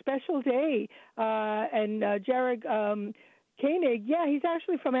 Special day. And Jared Koenig, he's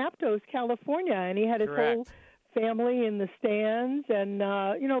actually from Aptos, California, and he had his whole family in the stands. And,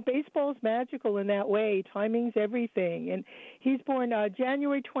 baseball's magical in that way. Timing's everything. And he's born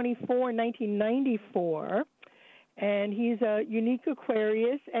January 24, 1994. And he's a unique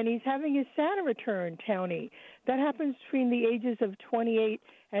Aquarius, and he's having his Saturn return, Townie. That happens between the ages of 28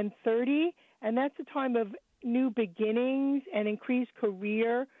 and 30, and that's a time of new beginnings and increased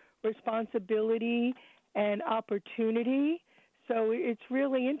career responsibility and opportunity. So it's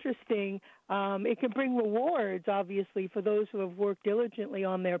really interesting. It can bring rewards, obviously, for those who have worked diligently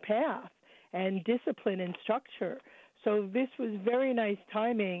on their path and discipline and structure. So this was very nice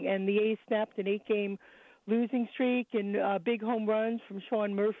timing, and the A's snapped an 8-game losing streak and big home runs from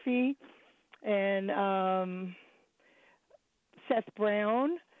Sean Murphy and Seth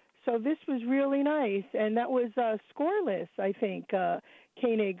Brown. So this was really nice, and that was scoreless, I think.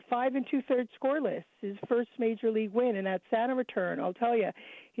 Koenig, 5 2/3 scoreless, his first major league win, and that Saturn return. I'll tell you,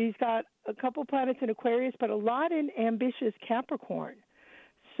 he's got a couple planets in Aquarius, but a lot in ambitious Capricorn.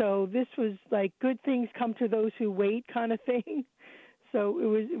 So this was like good things come to those who wait kind of thing. So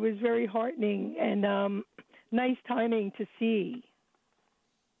it was very heartening and nice timing to see.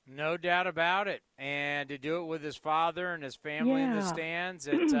 No doubt about it. And to do it with his father and his family in the stands,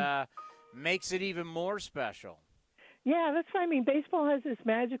 it makes it even more special. Yeah, that's what I mean. Baseball has this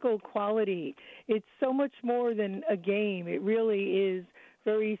magical quality. It's so much more than a game. It really is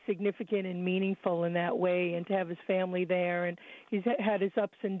very significant and meaningful in that way, and to have his family there, and he's had his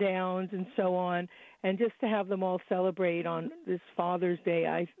ups and downs and so on, and just to have them all celebrate on this Father's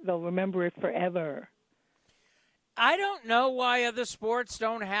Day, they'll remember it forever. I don't know why other sports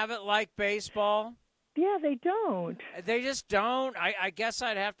don't have it like baseball. Yeah, they don't. They just don't. I guess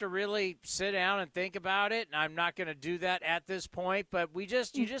I'd have to really sit down and think about it, and I'm not going to do that at this point. But you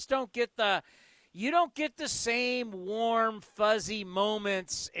just don't get the same warm, fuzzy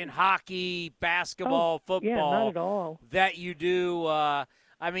moments in hockey, basketball, football. Yeah, not at all. That you do. I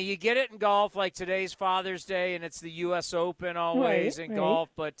mean, you get it in golf, like today's Father's Day, and it's the U.S. Open always in golf.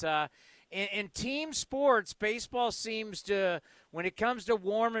 But in team sports, baseball seems to, when it comes to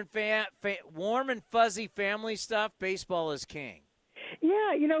warm and fuzzy family stuff, baseball is king.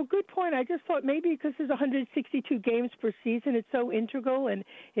 Yeah, good point. I just thought maybe because there's 162 games per season, it's so integral and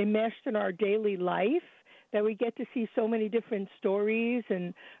enmeshed in our daily life that we get to see so many different stories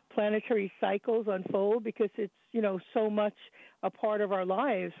and planetary cycles unfold because it's, so much a part of our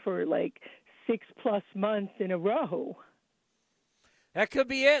lives for like 6+ months in a row. That could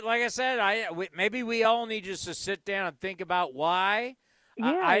be it. Like I said, maybe we all need just to sit down and think about why.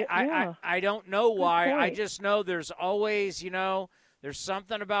 Yeah, I don't know why. Good point. I just know there's always, there's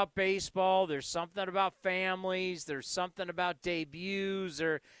something about baseball. There's something about families. There's something about debuts.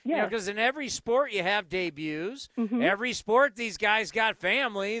 Because in every sport you have debuts. Mm-hmm. Every sport, these guys got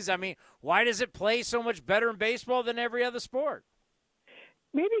families. I mean, why does it play so much better in baseball than every other sport?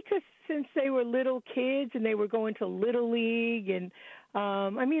 Maybe because since they were little kids and they were going to Little League and,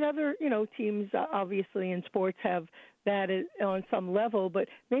 other, teams obviously in sports have that on some level, but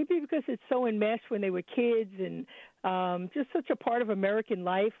maybe because it's so enmeshed when they were kids and just such a part of American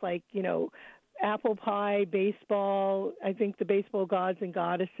life, like, apple pie, baseball, I think the baseball gods and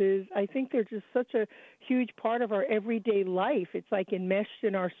goddesses, I think they're just such a huge part of our everyday life. It's like enmeshed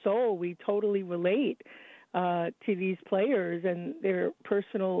in our soul. We totally relate to these players and their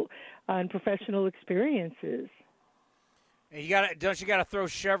personal and professional experiences. And don't you got to throw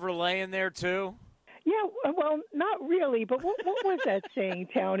Chevrolet in there too? Yeah, well, not really, but what was that saying,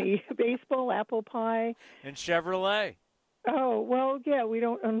 Townie? Baseball, apple pie, and Chevrolet. Oh, well, yeah, we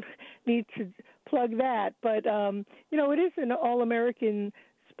don't need to plug that, but it is an all-American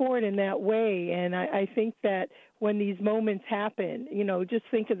sport in that way, and I think that when these moments happen, just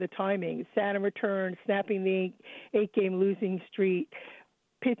think of the timing: Saturn return, snapping the 8-game losing streak,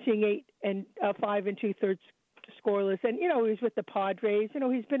 pitching 5 2/3 scoreless, and he was with the Padres.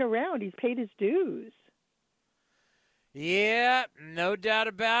 He's been around. He's paid his dues. Yeah, no doubt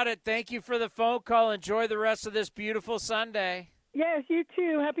about it. Thank you for the phone call. Enjoy the rest of this beautiful Sunday. Yes, you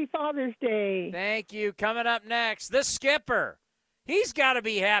too. Happy Father's Day. Thank you. Coming up next, the skipper. He's got to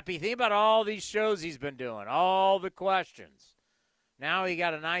be happy. Think about all these shows he's been doing, all the questions. Now he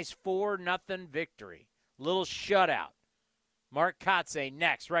got a nice 4-0 victory. Little shutout. Mark Kotze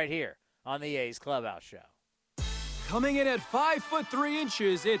next right here on the A's Clubhouse Show. Coming in at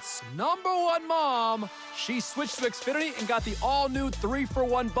 5'3", it's number one mom. She switched to Xfinity and got the all-new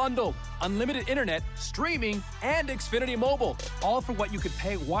 3-for-1 bundle. Unlimited internet, streaming, and Xfinity Mobile. All for what you could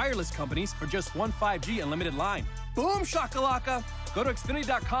pay wireless companies for just one 5G unlimited line. Boom shakalaka! Go to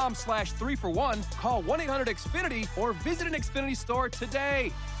Xfinity.com/3-for-1, call 1-800-XFINITY, or visit an Xfinity store today.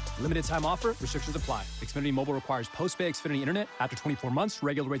 Limited time offer. Restrictions apply. Xfinity Mobile requires post-pay Xfinity internet. After 24 months,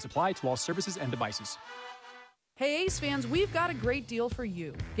 regular rates apply to all services and devices. Hey A's fans, we've got a great deal for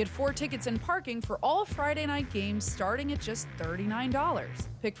you. Get 4 tickets and parking for all Friday night games starting at just $39.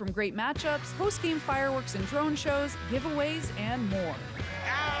 Pick from great matchups, post-game fireworks and drone shows, giveaways, and more.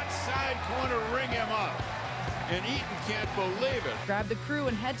 Outside corner, ring him up. And Eaton can't believe it. Grab the crew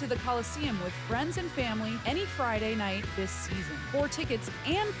and head to the Coliseum with friends and family any Friday night this season. 4 tickets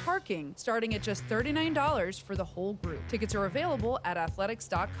and parking starting at just $39 for the whole group. Tickets are available at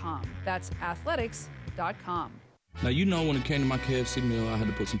athletics.com. That's athletics.com. Now, you know, when it came to my KFC meal, I had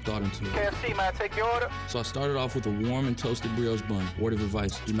to put some thought into it. KFC, may I take your order? So I started off with a warm and toasted brioche bun. Word of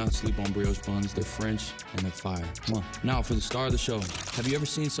advice, do not sleep on brioche buns. They're French and they're fire. Now, for the star of the show, have you ever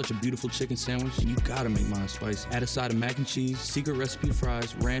seen such a beautiful chicken sandwich? You gotta make mine spicy. Add a side of mac and cheese, secret recipe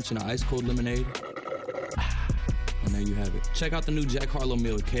fries, ranch, and an ice-cold lemonade. And there you have it. Check out the new Jack Harlow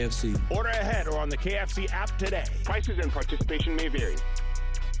meal at KFC. Order ahead or on the KFC app today. Prices and participation may vary.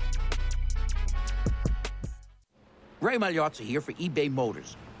 Ray Magliozzi here for eBay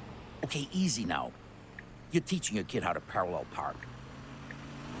Motors. Okay, easy now. You're teaching your kid how to parallel park.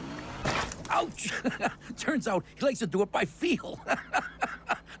 Ouch! Turns out he likes to do it by feel.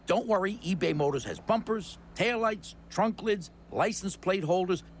 Don't worry, eBay Motors has bumpers, taillights, trunk lids, license plate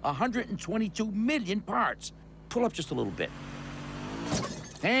holders, 122 million parts. Pull up just a little bit.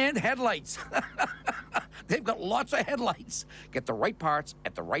 And headlights. They've got lots of headlights. Get the right parts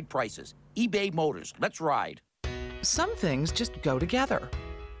at the right prices. eBay Motors. Let's ride. Some things just go together.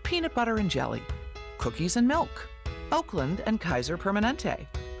 Peanut butter and jelly, cookies and milk, Oakland and Kaiser Permanente.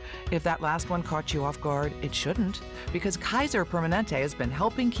 If that last one caught you off guard, it shouldn't, because Kaiser Permanente has been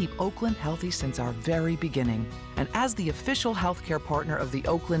helping keep Oakland healthy since our very beginning. And as the official healthcare partner of the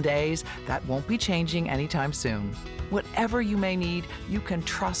Oakland A's, that won't be changing anytime soon. Whatever you may need, you can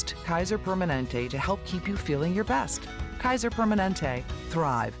trust Kaiser Permanente to help keep you feeling your best. Kaiser Permanente.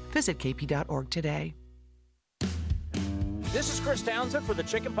 Thrive. Visit kp.org today. This is Chris Townsend for the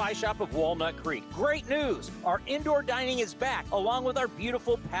Chicken Pie Shop of Walnut Creek. Great news! Our indoor dining is back, along with our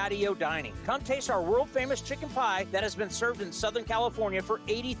beautiful patio dining. Come taste our world-famous chicken pie that has been served in Southern California for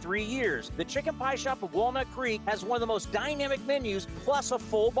 83 years. The Chicken Pie Shop of Walnut Creek has one of the most dynamic menus, plus a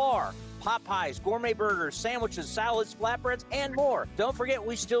full bar. Pot pies, gourmet burgers, sandwiches, salads, flatbreads, and more. Don't forget,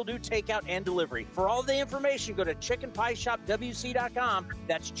 we still do takeout and delivery. For all the information, go to chickenpieshopwc.com.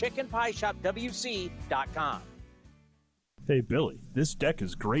 That's chickenpieshopwc.com. Hey, Billy, this deck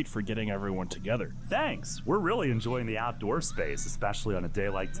is great for getting everyone together. Thanks. We're really enjoying the outdoor space, especially on a day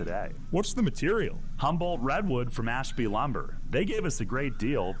like today. What's the material? Humboldt Redwood from Ashby Lumber. They gave us a great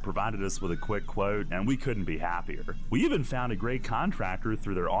deal, provided us with a quick quote, and we couldn't be happier. We even found a great contractor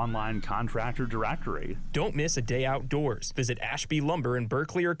through their online contractor directory. Don't miss a day outdoors. Visit Ashby Lumber in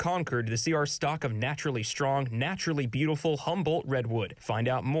Berkeley or Concord to see our stock of naturally strong, naturally beautiful Humboldt Redwood. Find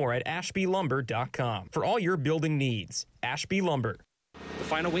out more at ashbylumber.com for all your building needs. Ashby Lumber. The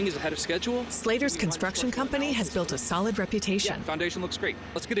final wing is ahead of schedule. Slater's Construction Company has built a solid reputation. Yeah, foundation looks great.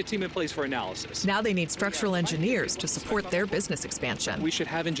 Let's get a team in place for analysis. Now they need structural engineers to support their business expansion. We should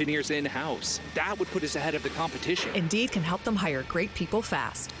have engineers in-house. That would put us ahead of the competition. Indeed can help them hire great people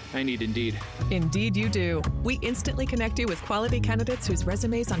fast. I need Indeed. Indeed you do. We instantly connect you with quality candidates whose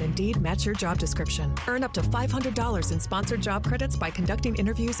resumes on Indeed match your job description. Earn up to $500 in sponsored job credits by conducting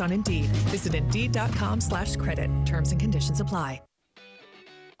interviews on Indeed. Visit Indeed.com/credit. Terms and conditions apply.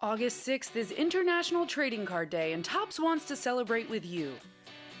 August 6th is International Trading Card Day, and Topps wants to celebrate with you.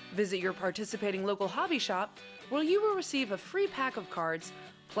 Visit your participating local hobby shop, where you will receive a free pack of cards,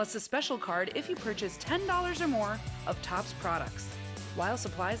 plus a special card if you purchase $10 or more of Topps products, while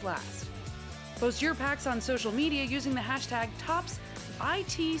supplies last. Post your packs on social media using the hashtag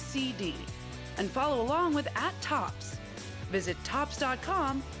ToppsITCD, and follow along with @Topps. Visit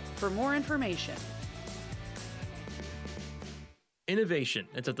Topps.com for more information. Innovation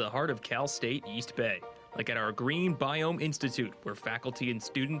that's at the heart of Cal State East Bay, like at our Green Biome Institute, where faculty and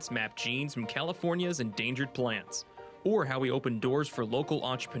students map genes from California's endangered plants, or how we open doors for local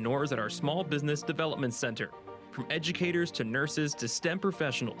entrepreneurs at our Small Business Development Center. From educators to nurses to STEM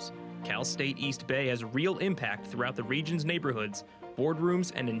professionals, Cal State East Bay has real impact throughout the region's neighborhoods,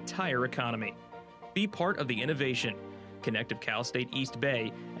 boardrooms, and entire economy. Be part of the innovation. Connect with Cal State East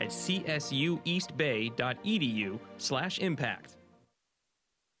Bay at csueastbay.edu/impact.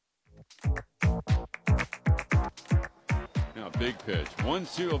 Now, big pitch.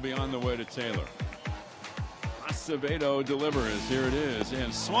 1-2 will be on the way to Taylor. Acevedo delivers. Here it is.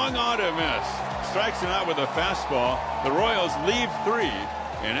 And swung on to miss. Strikes him out with a fastball. The Royals lead 3.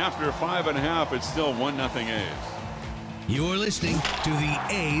 And after 5.5, it's still 1-0 A's. You're listening to the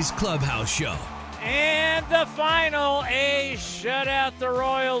A's Clubhouse Show. And the final, A's shut out the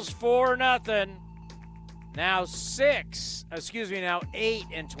Royals 4-0. Now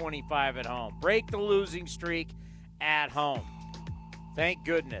 8-25 at home. Break the losing streak at home. Thank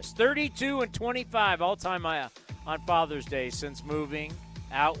goodness. 32-25 all-time high on Father's Day since moving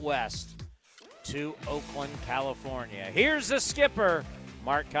out west to Oakland, California. Here's the skipper,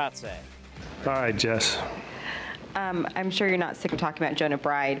 Mark Kotze. All right, Jess. I'm sure you're not sick of talking about Jonah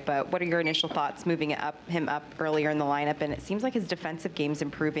Bride, but what are your initial thoughts moving him up earlier in the lineup? And it seems like his defensive game's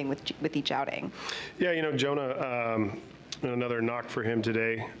improving with each outing. Yeah, Jonah, another knock for him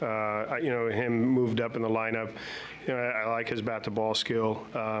today. Him moved up in the lineup. I like his bat-to-ball skill.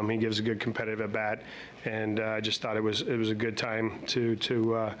 He gives a good competitive at-bat, and I just thought it was a good time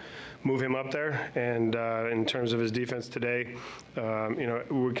to move him up there. And in terms of his defense today,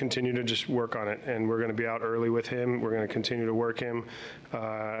 we'll continue to just work on it, and we're going to be out early with him. We're going to continue to work him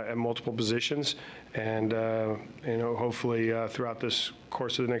at multiple positions, and hopefully throughout this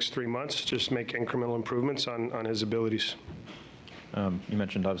course of the next 3 months, just make incremental improvements on his abilities. You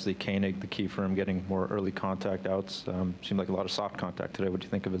mentioned obviously Koenig, the key for him getting more early contact outs. Seemed like a lot of soft contact today. What do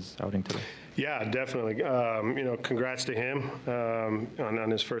you think of his outing today? Yeah, definitely. Congrats to him on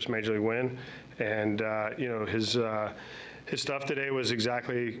his first major league win, and his stuff today was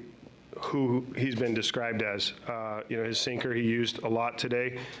exactly who he's been described as. His sinker he used a lot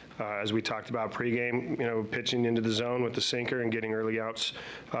today, as we talked about pregame. Pitching into the zone with the sinker and getting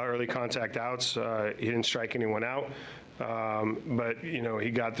early contact outs. He didn't strike anyone out. But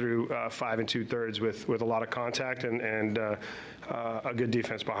he got through 5 2/3 with a lot of contact and a good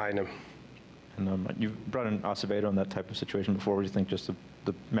defense behind him. And you've brought in Acevedo in that type of situation before. What do you think, just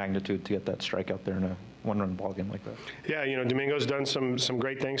the magnitude to get that strikeout there in a one-run ball game like that? Yeah, Domingo's done some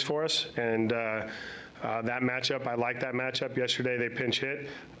great things for us, and that matchup, I like that matchup. Yesterday they pinch hit.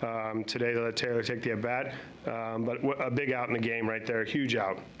 Today they let Taylor take the at-bat. But a big out in the game right there, huge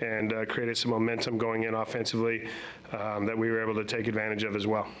out, and created some momentum going in offensively that we were able to take advantage of as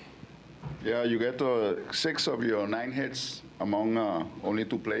well. Yeah, you get 6 of your 9 hits among only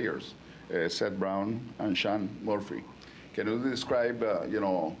 2 players, Seth Brown and Sean Murphy. Can you describe,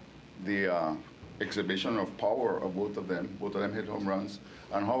 the exhibition of power of both of them? Both of them hit home runs.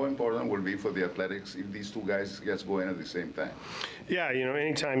 And how important will it be for the Athletics if these 2 guys get going at the same time? Yeah,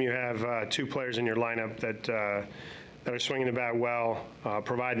 anytime you have 2 players in your lineup that are swinging the bat well,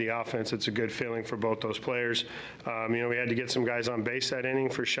 provide the offense, it's a good feeling for both those players. We had to get some guys on base that inning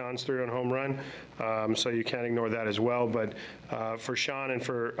for Sean's 3-run home run, so you can't ignore that as well. But for Sean and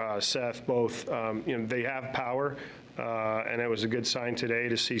for Seth, both, they have power. And it was a good sign today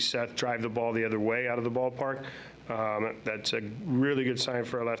to see Seth drive the ball the other way out of the ballpark. That's a really good sign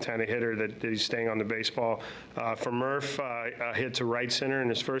for a left-handed hitter that he's staying on the baseball. For Murph, a hit to right center in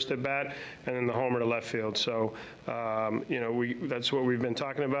his first at-bat, and then the homer to left field. So, that's what we've been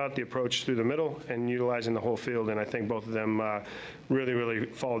talking about, the approach through the middle and utilizing the whole field. And I think both of them really, really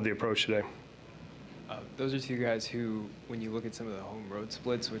followed the approach today. Those are 2 guys who, when you look at some of the home road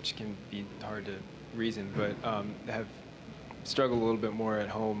splits, which can be hard to reason, but have struggled a little bit more at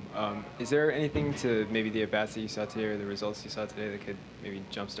home. Is there anything to maybe the at-bats that you saw today or the results you saw today that could maybe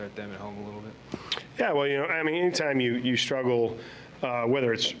jumpstart them at home a little bit? Yeah, well, anytime you struggle,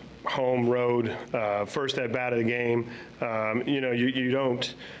 whether it's home, road, first at-bat of the game, you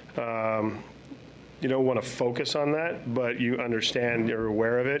don't want to focus on that, but you understand, you're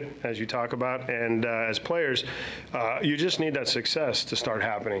aware of it as you talk about. And as players, you just need that success to start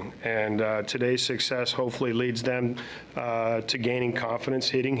happening. And today's success hopefully leads them to gaining confidence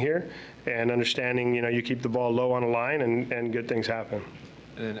hitting here and understanding, you keep the ball low on a line and good things happen.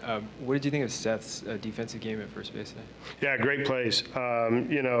 And then, what did you think of Seth's defensive game at first base today? Yeah, great plays.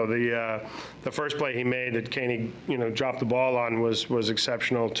 The first play he made that Koenig, dropped the ball on was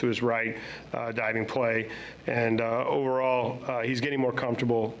exceptional to his right, diving play. And overall, he's getting more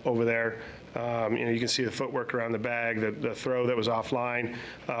comfortable over there. You can see the footwork around the bag, the throw that was offline,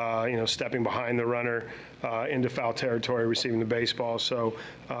 stepping behind the runner into foul territory, receiving the baseball. So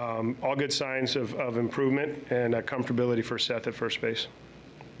all good signs of improvement and comfortability for Seth at first base.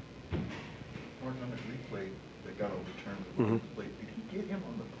 On the replay that got overturned, did he get him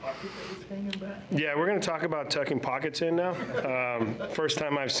on the pocket that was hanging back? Yeah, we're going to talk about tucking pockets in now. First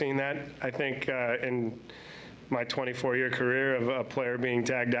time I've seen that, I think, in my 24-year career of a player being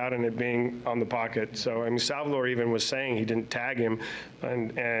tagged out and it being on the pocket. So, Salvador even was saying he didn't tag him,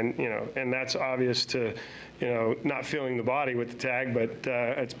 and that's obvious to, not feeling the body with the tag, but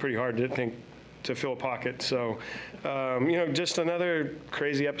it's pretty hard to fill a pocket. So, just another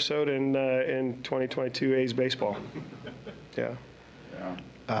crazy episode in 2022 A's baseball. Yeah.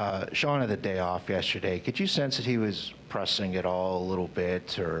 Sean had the day off yesterday. Could you sense that he was pressing it all a little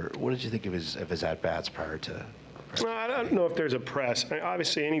bit, or what did you think of his at-bats prior to? Well, I don't know if there's a press.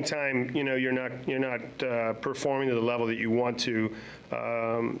 Obviously, anytime you're not performing to the level that you want to,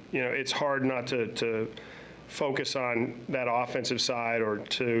 it's hard not to focus on that offensive side or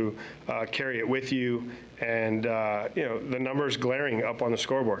to carry it with you. And, the number's glaring up on the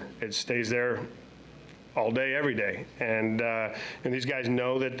scoreboard. It stays there all day, every day. And these guys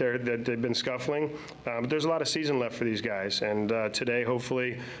know that they've been scuffling, but there's a lot of season left for these guys. And today,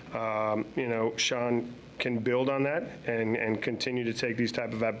 hopefully, Sean can build on that and continue to take these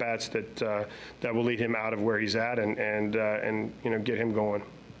type of at-bats that will lead him out of where he's at and get him going.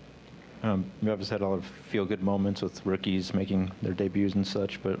 You obviously had a lot of feel-good moments with rookies making their debuts and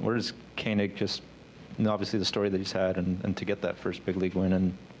such, but where does Koenig just, obviously the story that he's had, and to get that first big league win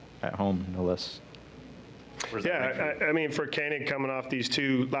and at home, no less? Yeah, I mean, for Koenig coming off these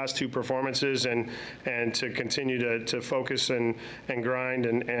last two performances and to continue to focus and grind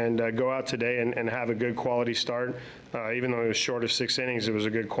and go out today and have a good quality start, even though it was short of 6 innings, it was a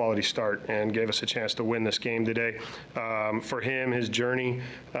good quality start and gave us a chance to win this game today. For him, his journey,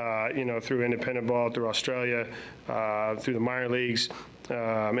 through independent ball, through Australia, through the minor leagues,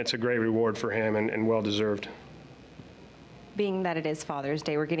 it's a great reward for him and well-deserved. Being that it is Father's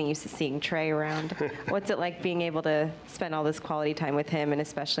Day, we're getting used to seeing Trey around. What's it like being able to spend all this quality time with him, and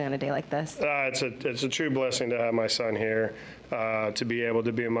especially on a day like this? It's a true blessing to have my son here, to be able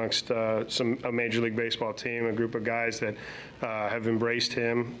to be amongst a Major League Baseball team, a group of guys that have embraced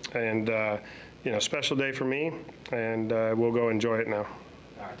him, and special day for me, and we'll go enjoy it now.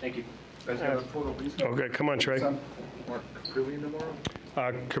 All right, thank you. Okay, come on, Trey. Mark Caprillion tomorrow?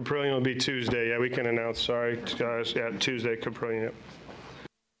 Caprillion will be Tuesday. Yeah, we can announce. Sorry, guys. Yeah, Tuesday, Caprillion. Yep.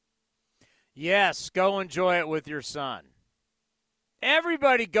 Yes, go enjoy it with your son.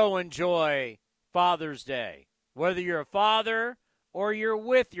 Everybody go enjoy Father's Day. Whether you're a father or you're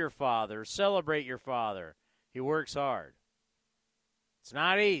with your father, celebrate your father. He works hard. It's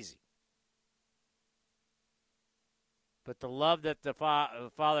not easy. But the love that the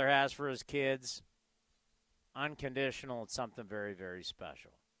father has for his kids, unconditional, it's something very, very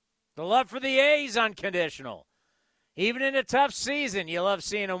special. The love for the A's, unconditional. Even in a tough season, you love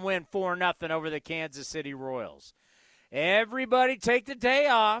seeing them win 4-0 over the Kansas City Royals. Everybody take the day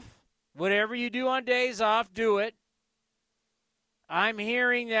off. Whatever you do on days off, do it. I'm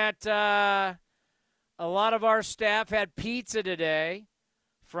hearing that a lot of our staff had pizza today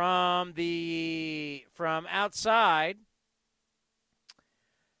from outside.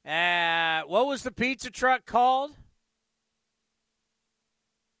 What was the pizza truck called?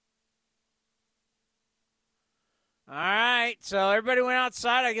 All right, so everybody went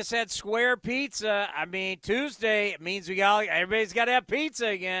outside. I guess they had square pizza. I mean, Tuesday, it means everybody's got to have pizza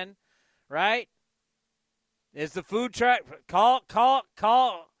again, right? Is the food truck call?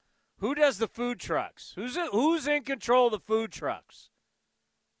 Who does the food trucks? Who's in control of the food trucks?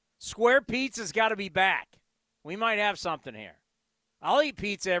 Square pizza's got to be back. We might have something here. I'll eat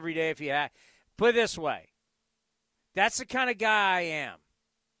pizza every day if you have. Put it this way. That's the kind of guy I am.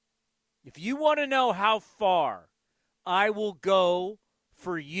 If you want to know how far I will go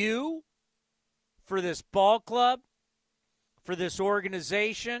for you, for this ball club, for this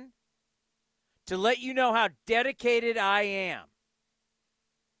organization, to let you know how dedicated I am,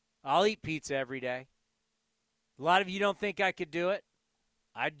 I'll eat pizza every day. A lot of you don't think I could do it.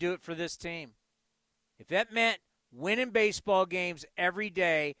 I'd do it for this team. If that meant winning baseball games every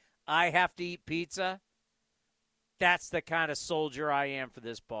day, I have to eat pizza. That's the kind of soldier I am for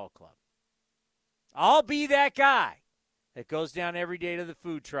this ball club. I'll be that guy that goes down every day to the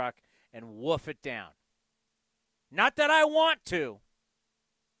food truck and woof it down. Not that I want to,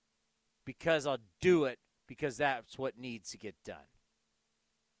 because I'll do it because that's what needs to get done.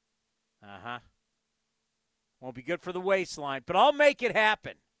 Won't be good for the waistline, but I'll make it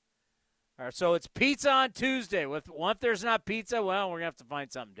happen. All right, so it's pizza on Tuesday. If there's not pizza, well, we're going to have to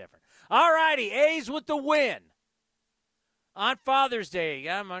find something different. All righty, A's with the win on Father's Day.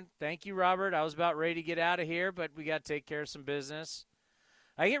 Thank you, Robert. I was about ready to get out of here, but we got to take care of some business.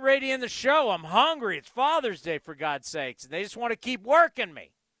 I get ready to end the show. I'm hungry. It's Father's Day, for God's sakes. And they just want to keep working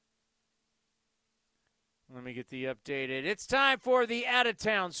me. Let me get the updated. It's time for the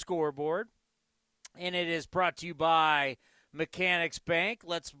out-of-town scoreboard, and it is brought to you by Mechanics Bank.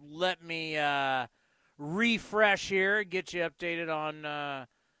 Let me refresh here and get you updated on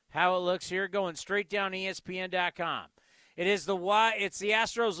how it looks here. Going straight down ESPN.com. It's the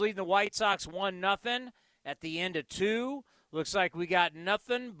Astros leading the White Sox 1-0 at the end of 2. Looks like we got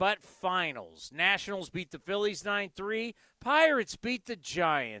nothing but finals. Nationals beat the Phillies 9-3. Pirates beat the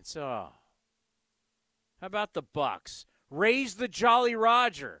Giants. Oh. How about the Bucks? Raise the Jolly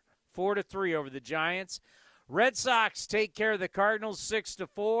Roger 4-3 over the Giants. Red Sox take care of the Cardinals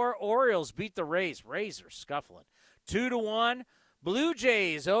 6-4. Orioles beat the Rays. Rays are scuffling 2-1. Blue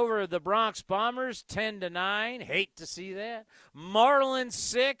Jays over the Bronx Bombers 10-9. Hate to see that. Marlins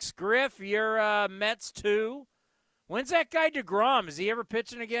 6. Griff, your Mets 2. When's that guy DeGrom? Is he ever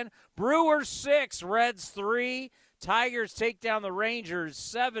pitching again? Brewers 6, Reds 3. Tigers take down the Rangers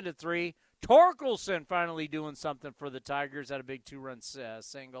 7-3. Torkelson finally doing something for the Tigers. Had a big 2-run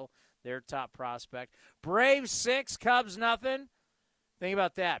single. Their top prospect. Braves 6, Cubs nothing. Think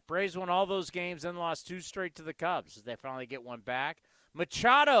about that. Braves won all those games, then lost 2 straight to the Cubs. They finally get one back.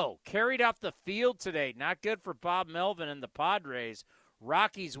 Machado carried off the field today. Not good for Bob Melvin and the Padres.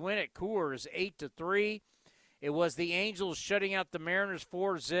 Rockies win at Coors 8-3. It was the Angels shutting out the Mariners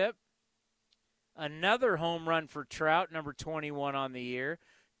 4-zip. Another home run for Trout, number 21 on the year.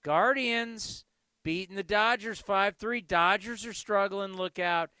 Guardians beating the Dodgers 5-3. Dodgers are struggling. Look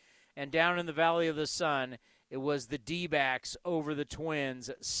out. And down in the Valley of the Sun, it was the D-backs over the Twins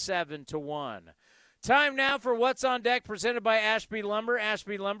 7-1. Time now for What's on Deck, presented by Ashby Lumber.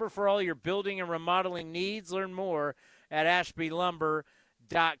 Ashby Lumber for all your building and remodeling needs. Learn more at ashbylumber.com.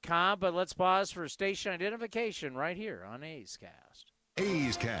 But let's pause for station identification right here on A's Cast.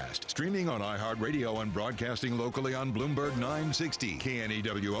 A's Cast, streaming on iHeartRadio and broadcasting locally on Bloomberg 960,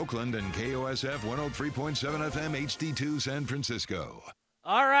 KNEW Oakland, and KOSF 103.7 FM HD2 San Francisco.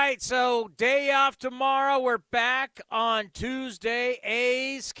 All right, so day off tomorrow. We're back on Tuesday.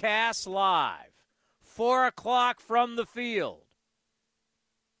 A's Cast Live, 4 o'clock from the field.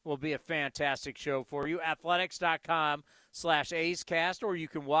 Will be a fantastic show for you. Athletics.com/A'sCast, or you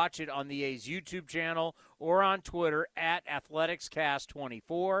can watch it on the A's YouTube channel or on Twitter at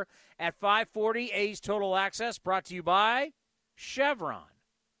AthleticsCast24. At 5:40, A's Total Access, brought to you by Chevron.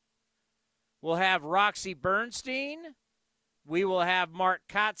 We'll have Roxy Bernstein. We will have Mark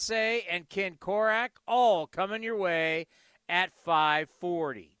Kotze and Ken Korach all coming your way at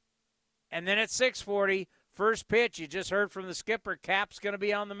 5:40. And then at 6:40, first pitch, you just heard from the skipper, Cap's going to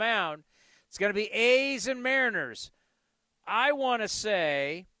be on the mound. It's going to be A's and Mariners. I want to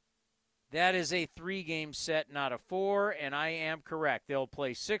say that is a 3-game set, not a 4, and I am correct. They'll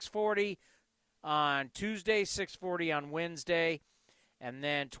play 6:40 on Tuesday, 6:40 on Wednesday, and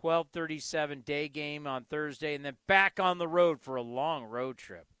then 12:37 day game on Thursday, and then back on the road for a long road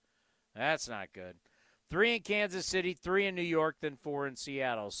trip. That's not good. 3 in Kansas City, 3 in New York, then 4 in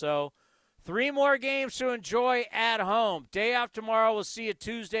Seattle. So 3 more games to enjoy at home. Day off tomorrow. We'll see you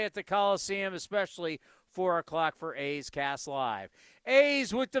Tuesday at the Coliseum, especially 4 o'clock for A's Cast Live.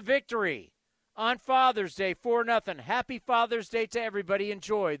 A's with the victory on Father's Day, 4-0. Happy Father's Day to everybody.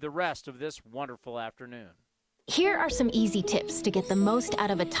 Enjoy the rest of this wonderful afternoon. Here are some easy tips to get the most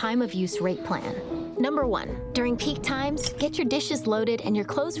out of a time-of-use rate plan. Number 1, during peak times, get your dishes loaded and your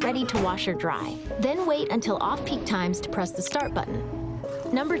clothes ready to wash or dry. Then wait until off-peak times to press the start button.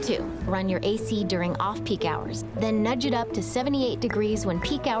 Number 2, run your AC during off-peak hours, then nudge it up to 78 degrees when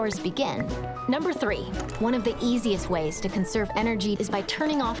peak hours begin. Number 3, one of the easiest ways to conserve energy is by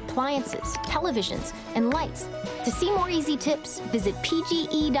turning off appliances, televisions, and lights. To see more easy tips, visit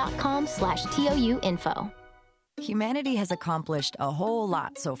pge.com/TOUinfo. Humanity has accomplished a whole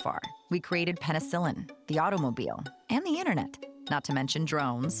lot so far. We created penicillin, the automobile, and the internet, not to mention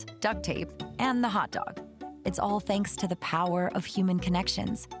drones, duct tape, and the hot dog. It's all thanks to the power of human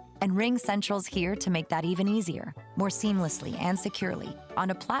connections. And Ring Central's here to make that even easier, more seamlessly and securely,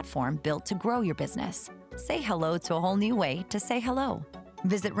 on a platform built to grow your business. Say hello to a whole new way to say hello.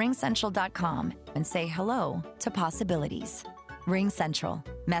 Visit ringcentral.com and say hello to possibilities. Ring Central.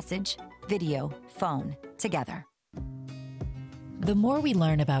 Message, video, phone, together. The more we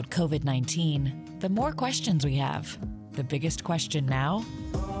learn about COVID-19, the more questions we have. The biggest question now?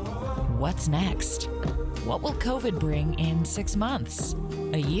 What's next? What will COVID bring in 6 months?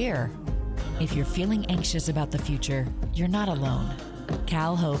 A year? If you're feeling anxious about the future, you're not alone.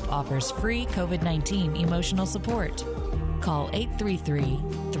 Cal Hope offers free COVID-19 emotional support. Call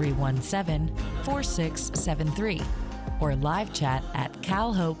 833-317-4673 or live chat at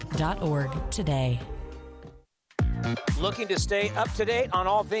calhope.org today. Looking to stay up to date on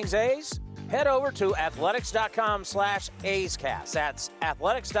all things A's? Head over to athletics.com/A'sCast. That's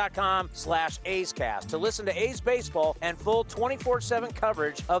athletics.com/A'sCast to listen to A's baseball and full 24/7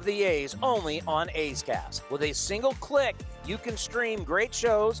 coverage of the A's only on A's Cast. With a single click, you can stream great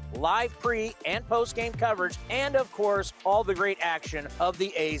shows, live pre- and post-game coverage, and, of course, all the great action of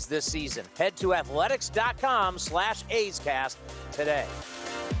the A's this season. Head to athletics.com/A'sCast today.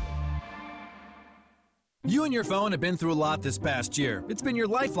 You and your phone have been through a lot this past year. It's been your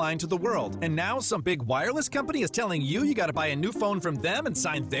lifeline to the world. And now some big wireless company is telling you got to buy a new phone from them and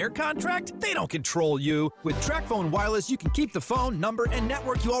sign their contract? They don't control you. With TracFone Wireless, you can keep the phone, number, and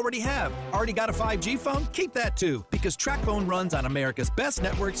network you already have. Already got a 5G phone? Keep that too. Because TracFone runs on America's best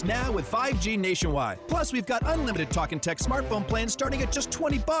networks now with 5G nationwide. Plus, we've got unlimited talk and text smartphone plans starting at just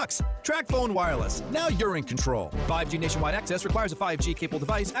 $20. TracFone Wireless. Now you're in control. 5G nationwide access requires a 5G capable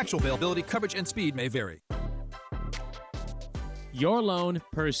device. Actual availability, coverage, and speed may vary. Your loan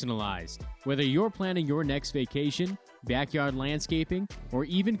personalized. Whether you're planning your next vacation, backyard landscaping, or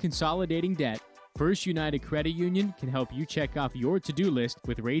even consolidating debt, First United Credit Union can help you check off your to-do list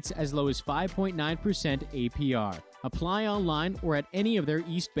with rates as low as 5.9% APR. Apply online or at any of their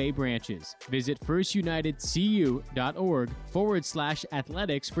East Bay branches. Visit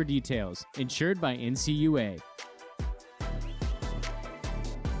firstunitedcu.org/athletics for details. Insured by NCUA.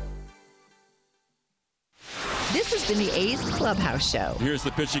 This has been the A's Clubhouse Show. Here's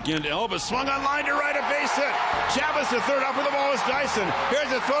the pitch again to Elvis. Swung on line to right, a base hit. Chavez to third, up with the ball is Dyson.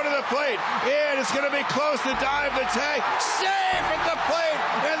 Here's a throw to the plate. And it's going to be close to dive the tag. Safe at the plate,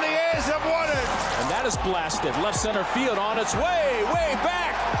 and the A's have won it. And that is blasted. Left center field on its way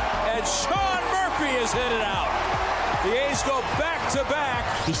back. And Sean Murphy has hit it out. The A's go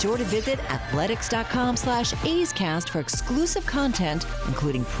back-to-back. Be sure to visit athletics.com/A'sCast for exclusive content,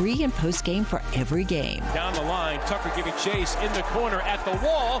 including pre- and post-game for every game. Down the line, Tucker giving chase in the corner at the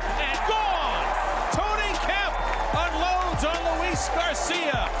wall, and gone! Tony Kemp unloads on Luis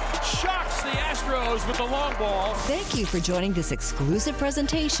Garcia. Shocks the Astros with the long ball. Thank you for joining this exclusive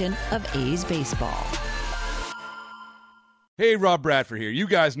presentation of A's Baseball. Hey, Rob Bradford here. You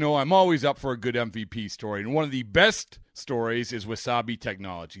guys know I'm always up for a good MVP story, and one of the best stories is Wasabi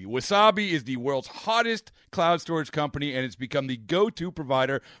Technology. Wasabi is the world's hottest cloud storage company, and it's become the go-to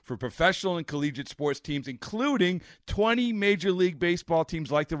provider for professional and collegiate sports teams, including 20 Major League Baseball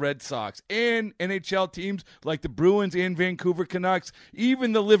teams like the Red Sox and NHL teams like the Bruins and Vancouver Canucks.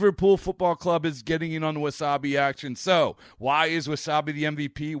 Even the Liverpool Football Club is getting in on the Wasabi action. So, why is Wasabi the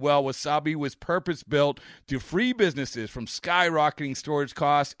MVP? Well, Wasabi was purpose-built to free businesses from skyrocketing storage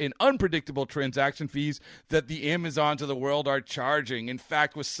costs and unpredictable transaction fees that the Amazons of the world are charging. In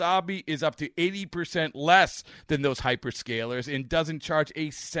fact, Wasabi is up to 80% less than those hyperscalers and doesn't charge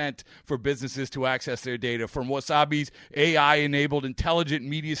a cent for businesses to access their data. From Wasabi's AI-enabled intelligent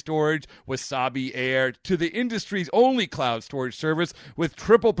media storage, Wasabi Air, to the industry's only cloud storage service with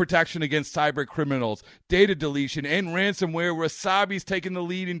triple protection against cyber criminals, data deletion, and ransomware, Wasabi's taken the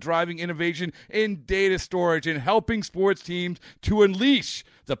lead in driving innovation in data storage and helping sports teams to unleash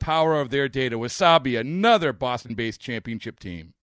the power of their data. Wasabi, another Boston-based championship team.